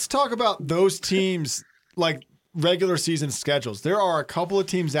 Let's talk about those teams like regular season schedules. There are a couple of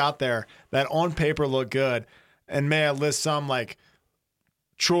teams out there that on paper look good, and may I list some like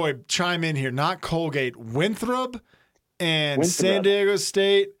Troy, chime in here. Not Colgate, Winthrop and San Diego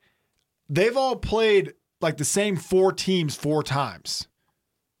State. They've all played like the same 4 teams 4 times.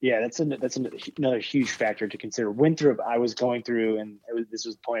 Yeah, that's another huge factor to consider. Winthrop, I was going through, and this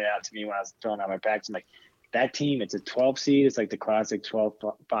was pointed out to me when I was filling out my packs. I'm like, that team, it's a 12 seed. It's like the classic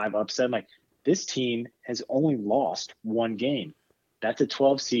 12-5 upset. I'm like, this team has only lost 1 game. That's a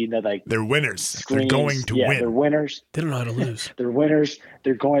 12 seed that like They're winners. screams, They're going to They're win. winners. They don't know how to lose. They're winners.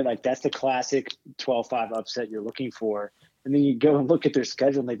 They're going like that's the classic 12-5 upset you're looking for. And then you go and look at their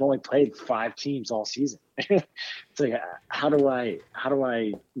schedule, and they've only played 5 teams all season. It's like, how do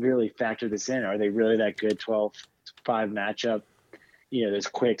I really factor this in? Are they really that good? 12-5 matchup, you know, those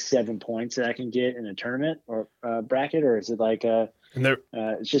quick 7 points that I can get in a tournament or bracket, or is it like And they're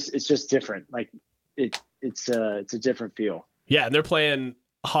it's just different. Like it's a different feel. yeah, and they're playing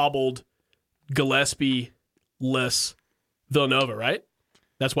hobbled Gillespie-less Villanova, right?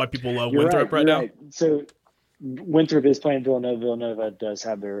 That's why people love Winthrop right now. So Winthrop is playing Villanova. Villanova does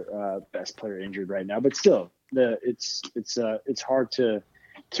have their best player injured right now, but still, it's hard to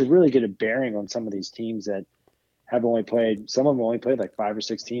really get a bearing on some of these teams that have only played. Some of them only played like 5 or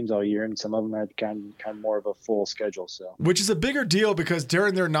 6 teams all year, and some of them had kind of more of a full schedule. So Which is a bigger deal because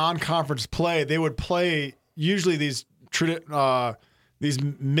during their non-conference play, they would play usually these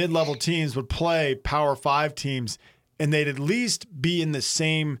mid-level teams would play Power 5 teams, and they'd at least be in the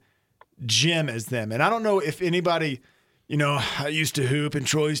same gym as them. And I don't know if anybody, I used to hoop, and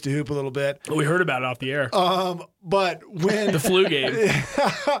Troy used to hoop a little bit. We heard about it off the air. But when The flu game.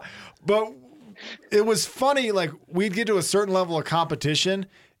 but it was funny, like we'd get to a certain level of competition,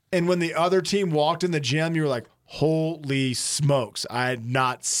 and when the other team walked in the gym, you were like, holy smokes, I had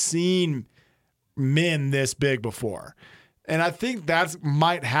not seen men this big before. And I think that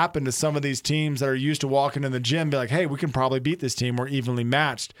might happen to some of these teams that are used to walking in the gym, be like, hey, we can probably beat this team. We're evenly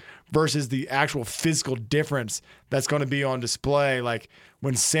matched, versus the actual physical difference that's going to be on display. Like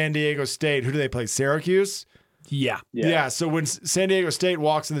when San Diego State, who do they play? Syracuse? Yeah. Yeah. So when San Diego State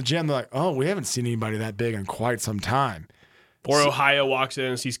walks in the gym, they're like, oh, we haven't seen anybody that big in quite some time. Or Ohio walks in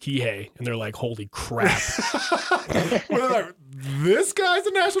and sees Kihei, and they're like, holy crap. They're like, this guy's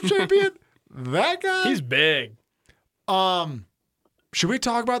a national champion? That guy? He's big. Should we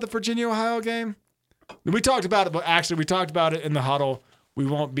talk about the Virginia-Ohio game? We talked about it, but actually we talked about it in the huddle. We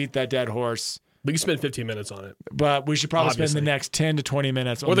won't beat that dead horse. We can spend 15 minutes on it. But we should probably Obviously. spend the next 10 to 20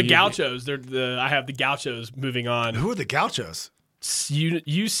 minutes on Or the Gauchos. I have the Gauchos moving on. Who are the Gauchos?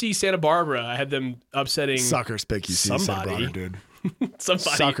 UC Santa Barbara. I had them upsetting Suckers pick UC Santa somebody. Barbara, dude.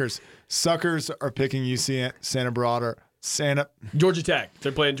 somebody. Suckers are picking UC Santa Barbara. Georgia Tech.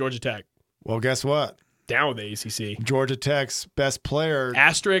 They're playing Georgia Tech. Well, guess what? Down with the ACC. Georgia Tech's best player.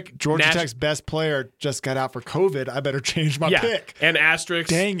 Asterisk. Tech's best player just got out for COVID. I better change my pick. And asterisk.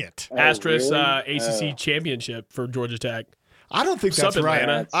 Dang it. Asterisk really? ACC championship for Georgia Tech. I don't think that's Sup, right.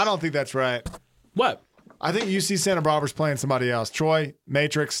 Atlanta? I don't think that's right. What? I think UC Santa Barbara's playing somebody else. Troy,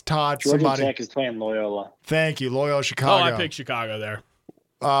 Matrix, Todd, Georgia somebody. Tech is playing Loyola. Thank you. Loyola Oh, Chicago. I picked Chicago there.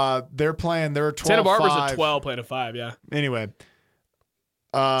 They're playing. They're a 12-5. Santa Barbara's a 12 playing a 5, yeah. Anyway.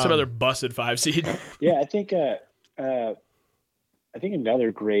 Some other busted 5 seed. Yeah, I think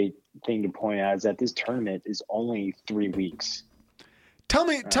another great thing to point out is that this tournament is only 3 weeks. Tell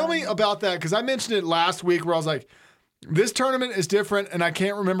me about that, because I mentioned it last week where I was like, this tournament is different, and I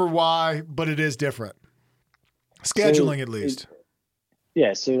can't remember why, but it is different. Scheduling, at least.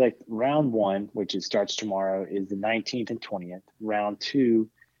 So like round 1, which starts tomorrow, is the 19th and 20th. Round 2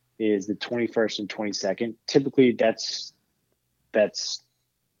 is the 21st and 22nd. Typically, that's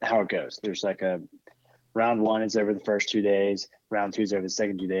how it goes. There's like a round 1 is over the first 2 days. Round 2 is over the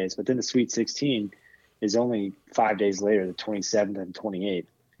second 2 days. But then the Sweet 16 is only 5 days later, the 27th and 28th.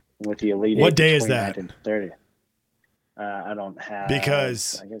 And with the Elite What Eight, day the is that? 29th and 30th. I don't have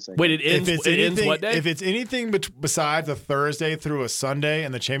Because I guess I Wait, it ends, if it's it ends anything, what day? if it's anything besides a Thursday through a Sunday,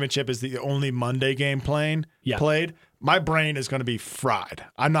 and the championship is the only Monday game played, my brain is going to be fried.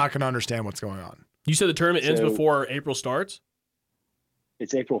 I'm not going to understand what's going on. You said the tournament ends So- before April starts?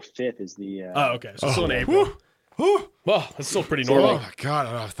 it's April 5th is the Oh, okay. So it's still in April. Whew. Well, that's still pretty Oh normal. my God!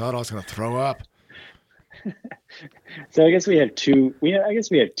 I thought I was going to throw up. So I guess we have 2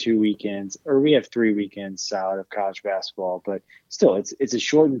 weekends, or we have 3 weekends out of college basketball, but still it's a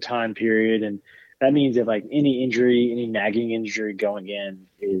shortened time period, and that means that like any nagging injury going in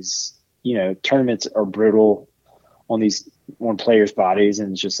is, tournaments are brutal on players' bodies,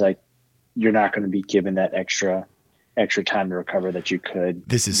 and it's just like you're not going to be given that extra time to recover that you could.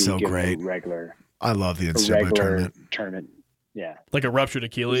 This is be so given great. A I love the a NCAA regular tournament. Yeah. Like a ruptured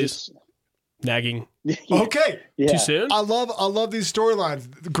It's Achilles, just- nagging. Okay. Yeah. Too soon? I love these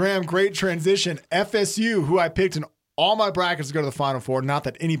storylines. Graham, great transition. FSU, who I picked in all my brackets to go to the Final Four. Not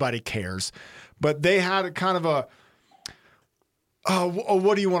that anybody cares, but they had a kind of a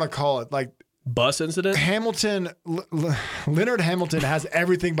what do you want to call it? Like Bus incident? Leonard Hamilton has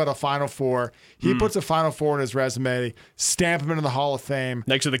everything but a Final Four. He puts a Final Four in his resume, stamp him into the Hall of Fame.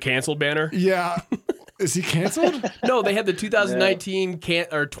 Next to the canceled banner? Yeah. Is he canceled? No, they had the 2019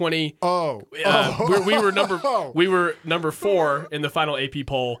 or 20. Oh. We were number 4 in the final AP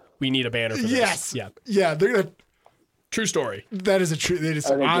poll. We need a banner for this. Yes. Yeah. Yeah. They're gonna. True story. That is a true. It is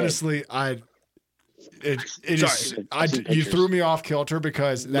Oh, they did. honestly. It is. Sorry. You threw me off kilter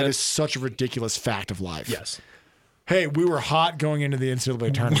because that is such a ridiculous fact of life. Yes. Hey, we were hot going into the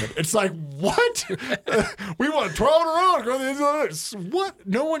NCAA tournament. It's like, what? We won 12 in a row to go to the NCAA. What?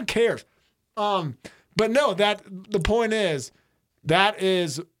 No one cares. But no, the point is,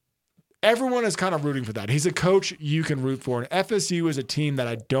 everyone is kind of rooting for that. He's a coach you can root for. And FSU is a team that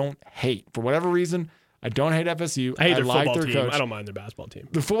I don't hate. For whatever reason, I don't hate FSU. I hate their like football their team. coach. I don't mind their basketball team.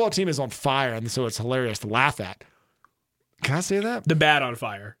 The football team is on fire, and so it's hilarious to laugh at. Can I say that? The bat on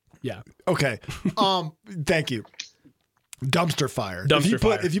fire. Yeah. Okay. Thank you. Dumpster fire. Dumpster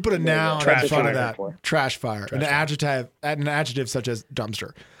fire. If you put a noun Trash in front of fire. that, trash fire. An adjective such as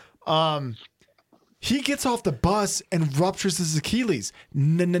dumpster. He gets off the bus and ruptures his Achilles.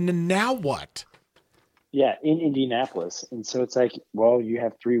 Now what? Yeah, in Indianapolis. And so it's like, well, you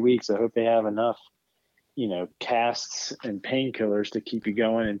have 3 weeks. I hope they have enough, casts and painkillers to keep you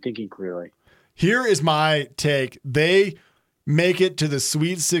going and thinking clearly. Here is my take. They make it to the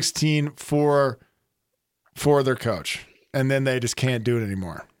Sweet 16 for their coach, and then they just can't do it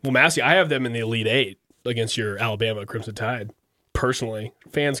anymore. Well, Massey, I have them in the Elite Eight against your Alabama Crimson Tide. Personally,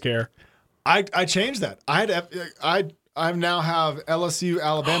 fans care. I changed that. I now have LSU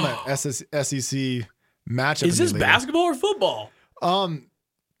Alabama SEC matchup. Is this basketball or football?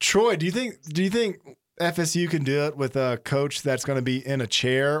 Troy, do you think FSU can do it with a coach that's going to be in a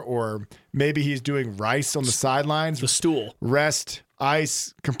chair, or maybe he's doing rice on the sidelines? The stool. Rest,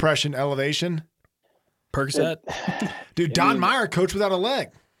 ice, compression, elevation. Percocet. Dude, Don Meyer coached without a leg.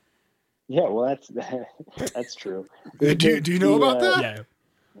 Yeah, well, that's true. Do you know about that?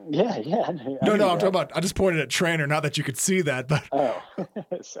 Yeah. Yeah. No, I'm talking about. I just pointed at trainer, not that you could see that, but Oh,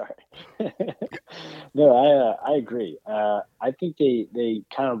 sorry. No, I agree. I think they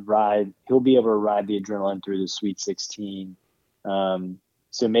kind of ride. He'll be able to ride the adrenaline through the Sweet 16.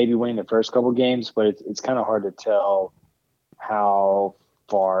 So maybe winning the first couple games, but it's kind of hard to tell how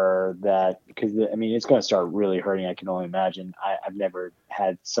far that, because it's going to start really hurting. I can only imagine. I've never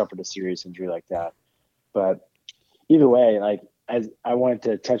suffered a serious injury like that, but either way, like, as I wanted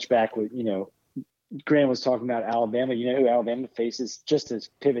to touch back with, Graham was talking about Alabama. You know who Alabama faces, just to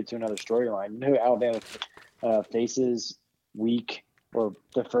pivot to another storyline, you know who Alabama faces week or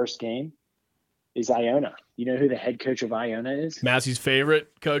the first game is Iona. You know who the head coach of Iona is? Massey's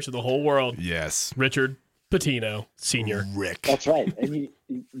favorite coach of the whole world. yes, Richard Pitino, Sr. Rick. That's right. And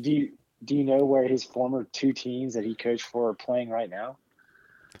do you know where his former 2 teams that he coached for are playing right now?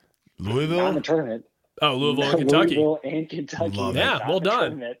 Not in Louisville. the tournament. Oh, Louisville and Kentucky. Louisville and Kentucky. Love it. Yeah, Not well in the done.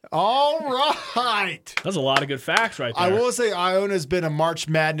 tournament. All right. That's a lot of good facts right there. I will say Iona's been a March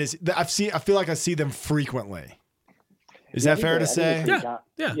Madness. I feel like I see them frequently. Is that fair to say? Yeah.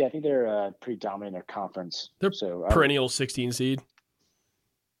 Yeah, I think they're pretty dominant in their conference. They're so perennial 16 seed.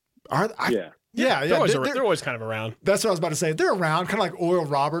 Yeah. Yeah. They're always kind of around. That's what I was about to say. They're around, kind of like Oral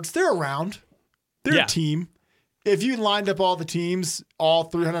Roberts. They're around. They're Yeah. a team. If you lined up all the teams, all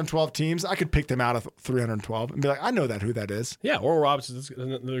 312 teams, I could pick them out of 312 and be like, I know who that is. Yeah, Oral Roberts is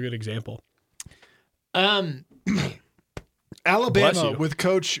another good example. Alabama Bless you. with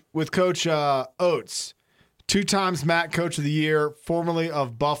Coach Oates, 2 times MAC Coach of the Year, formerly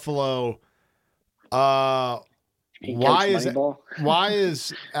of Buffalo. Why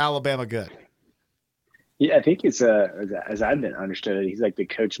is Alabama good? Yeah, I think it's as I've been understood it, he's like the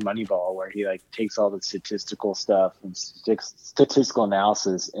coach Moneyball, where he like takes all the statistical stuff and statistical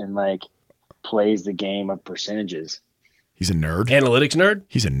analysis and like plays the game of percentages. He's a nerd. Analytics nerd?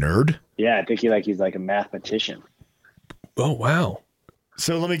 He's a nerd. Yeah, I think he's like a mathematician. Oh, wow.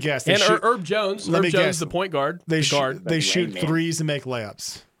 So let me guess. And Herb Jones. Let Herb me Jones, guess. the point guard. They guard. they Like shoot Rain Man. threes and make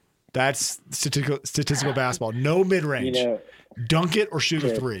layups. That's statistical basketball. No mid range. Dunk it or shoot a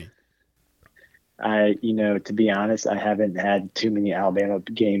Yeah. 3. To be honest, I haven't had too many Alabama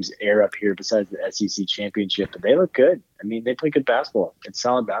games air up here besides the SEC championship, but they look good. I mean, they play good basketball. It's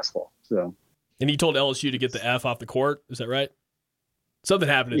solid basketball. So And he told LSU to get the F off the court. Is that right? Something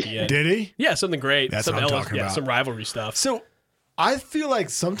happened at the end. Did he? Yeah, something great. That's some what I'm talking about. some rivalry stuff. So I feel like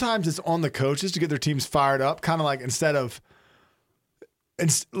sometimes it's on the coaches to get their teams fired up, kind of like let's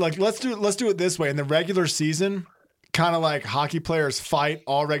do it this way. In the regular season, kind of like hockey players fight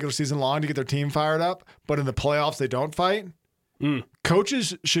all regular season long to get their team fired up, but in the playoffs they don't fight.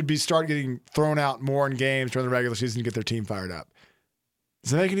 Coaches should start getting thrown out more in games during the regular season to get their team fired up.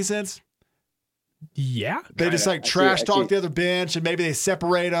 Does that make any sense? Yeah. They just like trash talk the other bench, and maybe they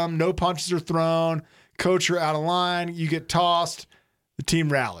separate them. No punches are thrown. Coach, you're out of line. You get tossed. The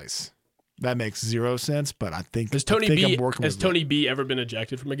team rallies. That makes 0 sense, but I think Has Tony B ever been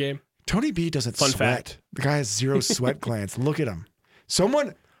ejected from a game? Tony B doesn't Fun sweat. fact. The guy has 0 sweat glands. Look at him.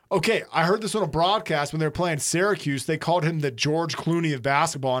 I heard this on a broadcast when they were playing Syracuse. They called him the George Clooney of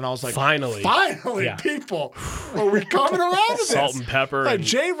basketball, and I was like, Finally, yeah. people, are we coming around to this? Salt and pepper. Like, And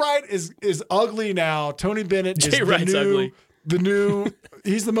Jay Wright is ugly now. Tony Bennett is Jay Wright's ugly.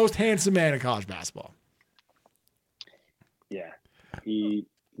 He's the most handsome man in college basketball. yeah, he's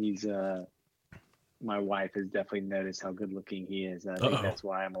my wife has definitely noticed how good looking he is. I think that's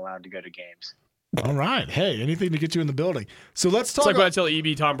why I'm allowed to go to games. All right. Hey, anything to get you in the building. So let's talk it's like when I tell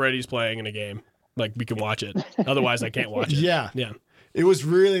EB Tom Brady's playing in a game. Like, we can watch it. Otherwise, I can't watch it. Yeah. Yeah. It was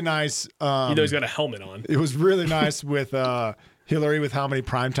really nice. He's got a helmet on. It was really nice with Hillary with how many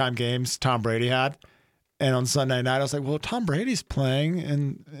primetime games Tom Brady had. And on Sunday night, I was like, well, Tom Brady's playing.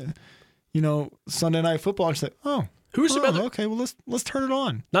 And, Sunday Night Football. And she's like, Who's some other? okay, well let's turn it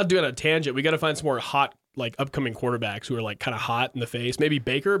on. Not doing a tangent. We got to find some more hot, like upcoming quarterbacks who are like kind of hot in the face. Maybe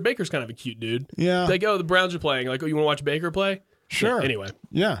Baker. Baker's kind of a cute dude. Yeah. Like, the Browns are playing. Like, you want to watch Baker play? Sure. Yeah, anyway.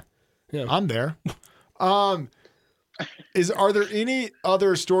 Yeah. Yeah. I'm there. Are there any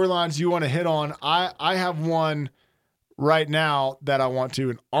other storylines you want to hit on? I have one right now that I want to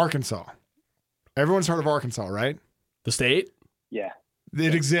in Arkansas. Everyone's heard of Arkansas, right? The state? Yeah.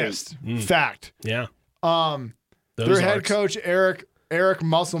 It exists. Fact. Yeah. Their head coach, Eric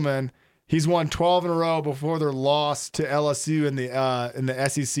Musselman, he's won 12 in a row before their loss to LSU in the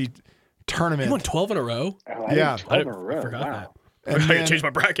SEC tournament. He won 12 in a row? Oh, I Yeah. did 12 in a row. I forgot Wow. that. And I gotta then- change my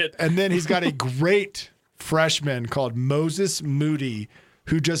bracket. And then he's got a great freshman called Moses Moody,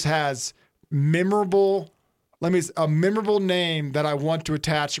 who just has a memorable name that I want to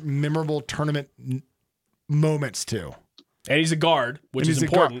attach memorable tournament moments to. And he's a guard, which And is he's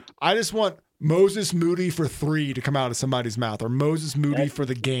a guard. important. I just want Moses Moody for 3 to come out of somebody's mouth, or Moses Moody for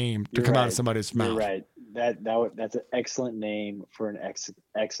the game to You're come out right. of somebody's mouth. You're right. That's an excellent name for an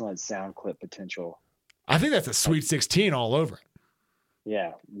excellent sound clip potential. I think that's a Sweet 16 all over it.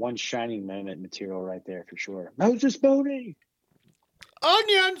 Yeah, one shining moment material right there for sure. Moses Moody.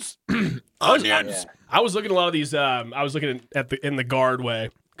 Onions. Onions. I was looking at a lot of these. I was looking at in the guard way,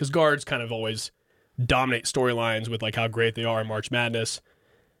 because guards kind of always dominate storylines with like how great they are in March Madness.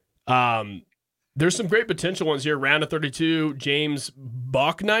 There's some great potential ones here. Round of 32, James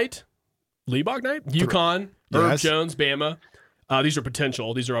Bouknight, Lee Bouknight, UConn, Herb Yes. Jones, Bama. These are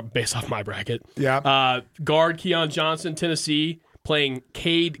potential. These are based off my bracket. Yeah. Guard Keon Johnson, Tennessee, playing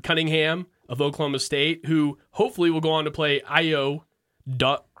Cade Cunningham of Oklahoma State, who hopefully will go on to play Ayo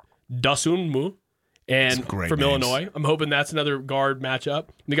Dosunmu and great from names. Illinois. I'm hoping that's another guard matchup.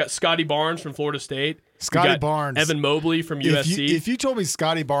 We got Scotty Barnes from Florida State. We Scotty got Barnes. Evan Mobley from If USC. you, if you told me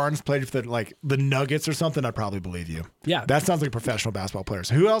Scotty Barnes played for the Nuggets or something, I'd probably believe you. Yeah. That sounds like a professional basketball player.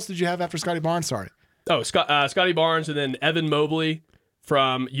 So who else did you have after Scotty Barnes? Sorry. Scotty Barnes, and then Evan Mobley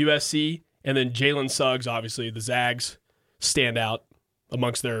from USC, and then Jalen Suggs, obviously the Zags stand out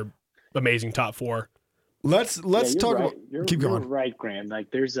amongst their amazing top 4. Let's Yeah, talk right. about. Keep going. You're right, Graham.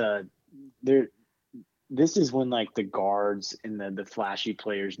 Like this is when like the guards and the flashy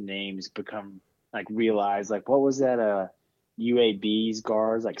players' names become like realized. Like what was that? UAB's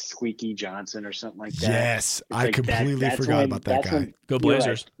guards like Squeaky Johnson or something like that. Yes, It's I like completely that's forgot when- about that that's guy. when- Go you're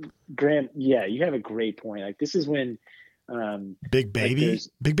Blazers. right. Graham, yeah, you have a great point. Like this is when Big Baby. there's-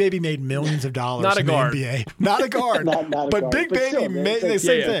 Big Baby made millions of dollars Not a in the guard. NBA. Not a guard. not a but guard. Big But Baby still, man, made it's the like-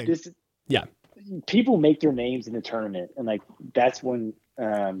 same yeah. thing. this, Yeah. people make their names in the tournament, and like that's when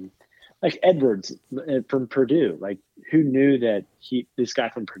like Edwards from Purdue, like who knew that this guy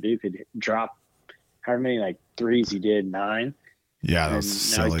from Purdue could drop however many like threes he did, 9, Yeah, that and was now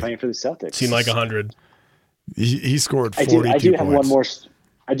he's silly. playing for the Celtics. Seemed like 100. He scored I 42 do have points. one more.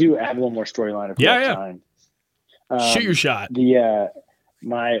 I do have one more storyline. Yeah. Time. Shoot your shot. The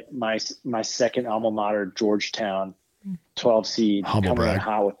my second alma mater, Georgetown, 12 seed, Humble coming in brag.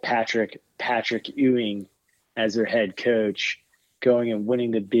 hot with Patrick Ewing as their head coach, going and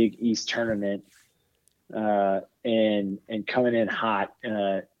winning the Big East tournament, and coming in hot.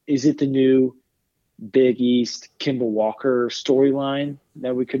 Is it the new Big East Kimball Walker storyline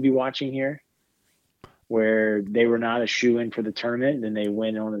that we could be watching here, where they were not a shoo-in for the tournament, and then they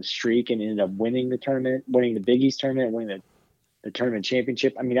went on a streak and ended up winning the tournament, winning the Big East tournament, winning the tournament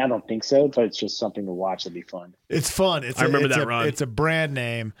championship? I mean, I don't think so, but it's just something to watch. That'd be fun. It's fun. I remember that a, run. It's a brand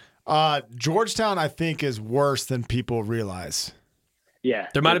name. Georgetown, I think, is worse than people realize. Yeah.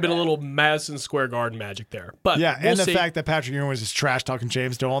 There might have been a little Madison Square Garden magic there. But Yeah, we'll and the see. fact that Patrick Ewing was just trash talking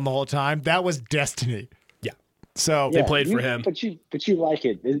James Dolan the whole time, that was destiny. Yeah. So They played for him. But you like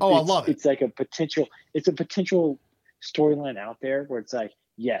it. Oh, I It's- love it. It's like a potential storyline out there where it's like,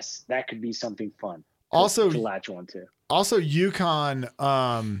 yes, that could be something fun. Also- to latch on to. also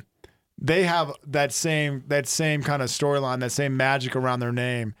UConn, they have that same kind of storyline, that same magic around their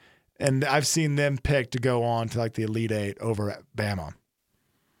name, and I've seen them picked to go on to like the Elite Eight over at Bama.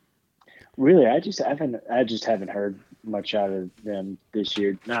 Really, I just haven't heard much out of them this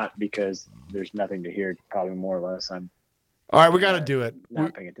year. Not because there's nothing to hear. Probably more or less, I'm All right, we got to do it.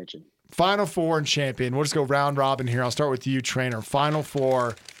 not paying attention. Final Four and champion. We'll just go round robin here. I'll start with you, trainer. Final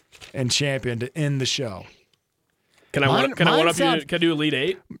Four and champion to end the show. Can I Mine- one up mine you? sounds- Can I do Elite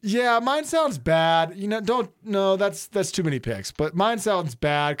 8? Yeah, mine sounds bad. That's too many picks. But mine sounds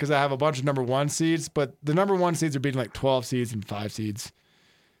bad because I have a bunch of number 1 seeds, but the number 1 seeds are beating like 12 seeds and 5 seeds.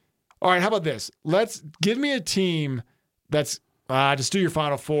 All right, how about this? Let's give me a team that's just do your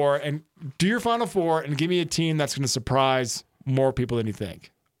Final Four and give me a team that's going to surprise more people than you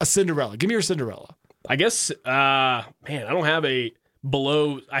think. A Cinderella. Give me your Cinderella. I guess, man, I don't have a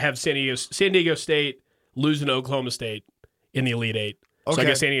below. I have San Diego State losing to Oklahoma State in the Elite Eight. So I Okay.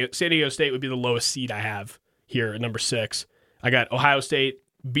 guess San Diego State would be the lowest seed I have here at number 6. I got Ohio State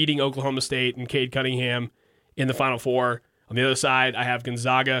beating Oklahoma State and Cade Cunningham in the Final Four. On the other side, I have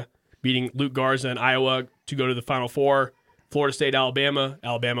Gonzaga beating Luke Garza and Iowa to go to the Final Four. Florida State, Alabama.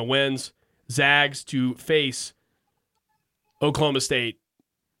 Alabama wins. Zags to face Oklahoma State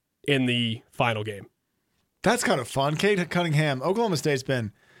in the final game. That's kind of fun. Cade Cunningham. Oklahoma State's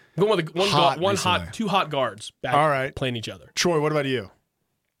been. I'm going with Hot recently. two hot guards back All right. playing each other. Troy, what about you?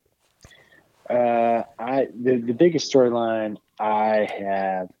 The biggest storyline I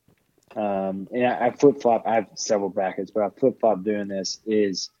have, and I flip flop. I have several brackets, but I flip flop doing this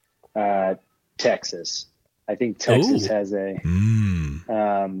is Texas. I think Texas Ooh. has a.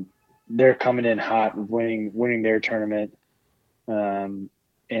 They're coming in hot, winning their tournament, and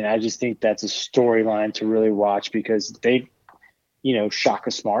I just think that's a storyline to really watch because they.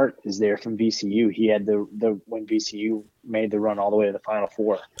 Shaka Smart is there from VCU. He had the when VCU made the run all the way to the Final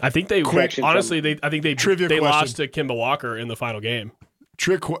Four. I think they Question honestly. I think they Trivia they question. lost to Kemba Walker in the final game.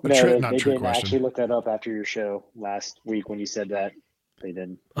 No, Not they trick didn't actually question. look that up after your show last week when you said that. They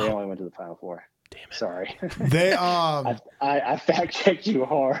didn't. They only went to the Final Four. Damn it! Sorry, They I fact checked you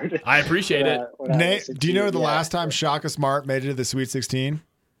hard. I appreciate it. When I Nate, listened do you to know the yeah, last time Shaka Smart made it to the Sweet 16?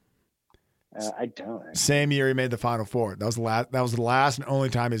 I don't. Same year he made the Final Four. That was the last and only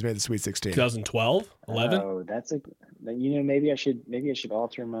time he's made the Sweet 16. 2012, 11. Oh, that's a. Maybe I should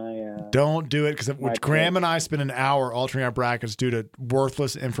alter my. Don't do it because My Graham pick. and I spend an hour altering our brackets due to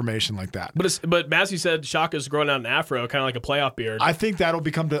worthless information like that. But Matthew said Shaka's growing out an afro, kind of like a playoff beard. I think that'll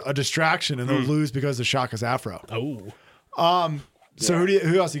become a distraction and they'll lose because of Shaka's afro. Oh, So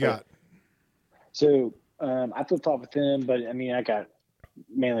who else you got? So I flip flop with him, but I got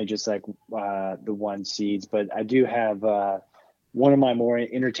mainly just like the 1 seeds, but I do have one of my more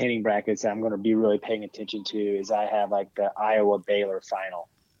entertaining brackets that I'm going to be really paying attention to is I have like the Iowa Baylor final.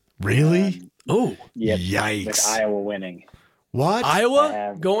 Really? oh, Yep, Yikes. with Iowa winning. What? Iowa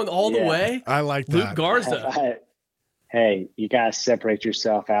have- going all the yeah. way. I like Luke that. Garza. Hey, you gotta separate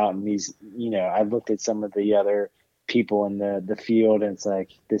yourself out. And these, I looked at some of the other people in the field, and it's like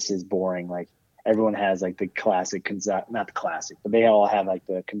this is boring. Like everyone has like the classic Gonzaga, not the classic, but they all have like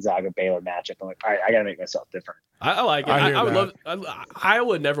the Gonzaga Baylor matchup. I'm like, all right, I gotta make myself different. I like it. I I, hear I would that. love.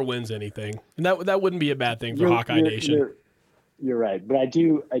 Iowa never wins anything, and that wouldn't be a bad thing for Hawkeye Nation. You're right, but I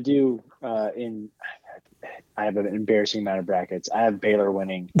do. I have an embarrassing amount of brackets. I have Baylor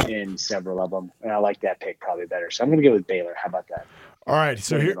winning in several of them, and I like that pick probably better. So I'm going to go with Baylor. How about that? All right.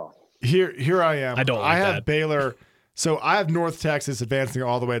 So Win it all. here I am. I don't like I have that. Baylor. So I have North Texas advancing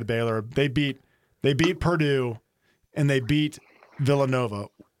all the way to Baylor. They beat Purdue and they beat Villanova,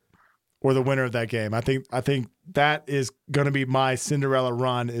 or the winner of that game. I think that is going to be my Cinderella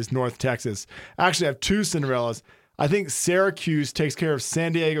run is North Texas. Actually, I have 2 Cinderellas. I think Syracuse takes care of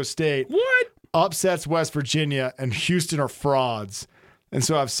San Diego State, What? upsets West Virginia, and Houston are frauds. And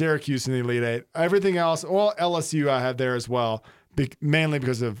so I have Syracuse in the Elite Eight. Everything else, well, LSU I have there as well, mainly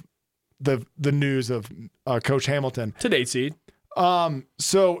because of the news of Coach Hamilton. It's an 8 seed.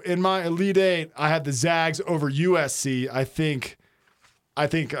 So in my Elite Eight, I have the Zags over USC. I think,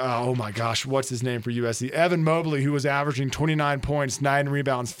 oh my gosh, what's his name for USC? Evan Mobley, who was averaging 29 points, 9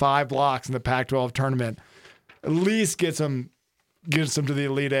 rebounds, 5 blocks in the Pac-12 tournament, at least gets him to the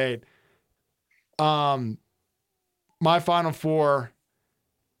Elite Eight. My Final Four: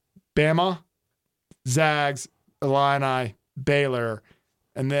 Bama, Zags, Illini, Baylor,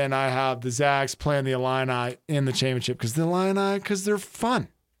 and then I have the Zags playing the Illini in the championship because they're fun.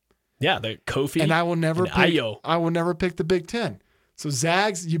 Yeah, the Kofi And I will never and pick. Ayo. I will never pick the Big Ten. So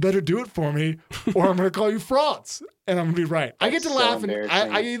Zags, you better do it for me, or I'm going to call you frauds, and I'm going to be right. I get to That's so laugh, and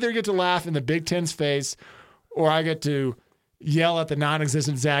embarrassing. I either get to laugh in the Big Ten's face, or I get to yell at the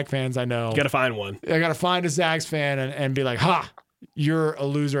non-existent Zag fans I know. You got to find one. I got to find a Zags fan and be like, "Ha, you're a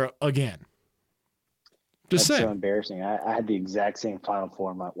loser again." Just That's so saying. embarrassing. I had the exact same Final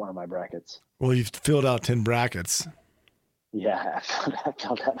Four in one of my brackets. Well, you've filled out 10 brackets. Yeah, I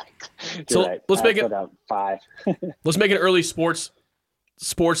felt that. You're So, right. let's I make it- filled out 5. Let's make an early sports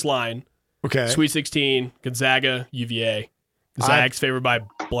line. Okay. Sweet 16, Gonzaga, UVA. Zags favored by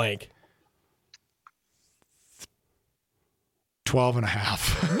blank. 12 and a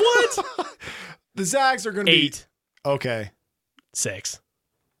half. What? The Zags are going to be 8, okay. 6.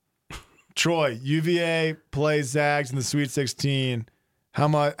 Troy, UVA plays Zags in the Sweet 16. How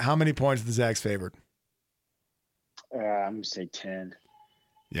many points are the Zags favored? I'm going to say 10.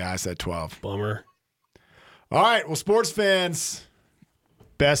 Yeah, I said 12. Bummer. All right, well, sports fans,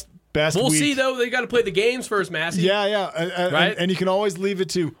 best We'll week. see, though. They got to play the games first, Massey. Yeah. Right? And you can always leave it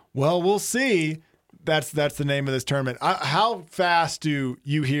to, well, we'll see. That's the name of this tournament. How fast do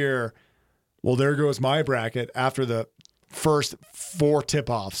you hear, well, there goes my bracket after the first 4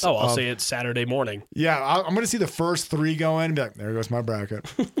 tip-offs? Oh, I'll say it's Saturday morning. Yeah, I'm going to see the first 3 go in and be like, there goes my bracket.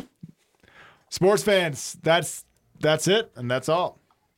 Sports fans, that's it, and that's all.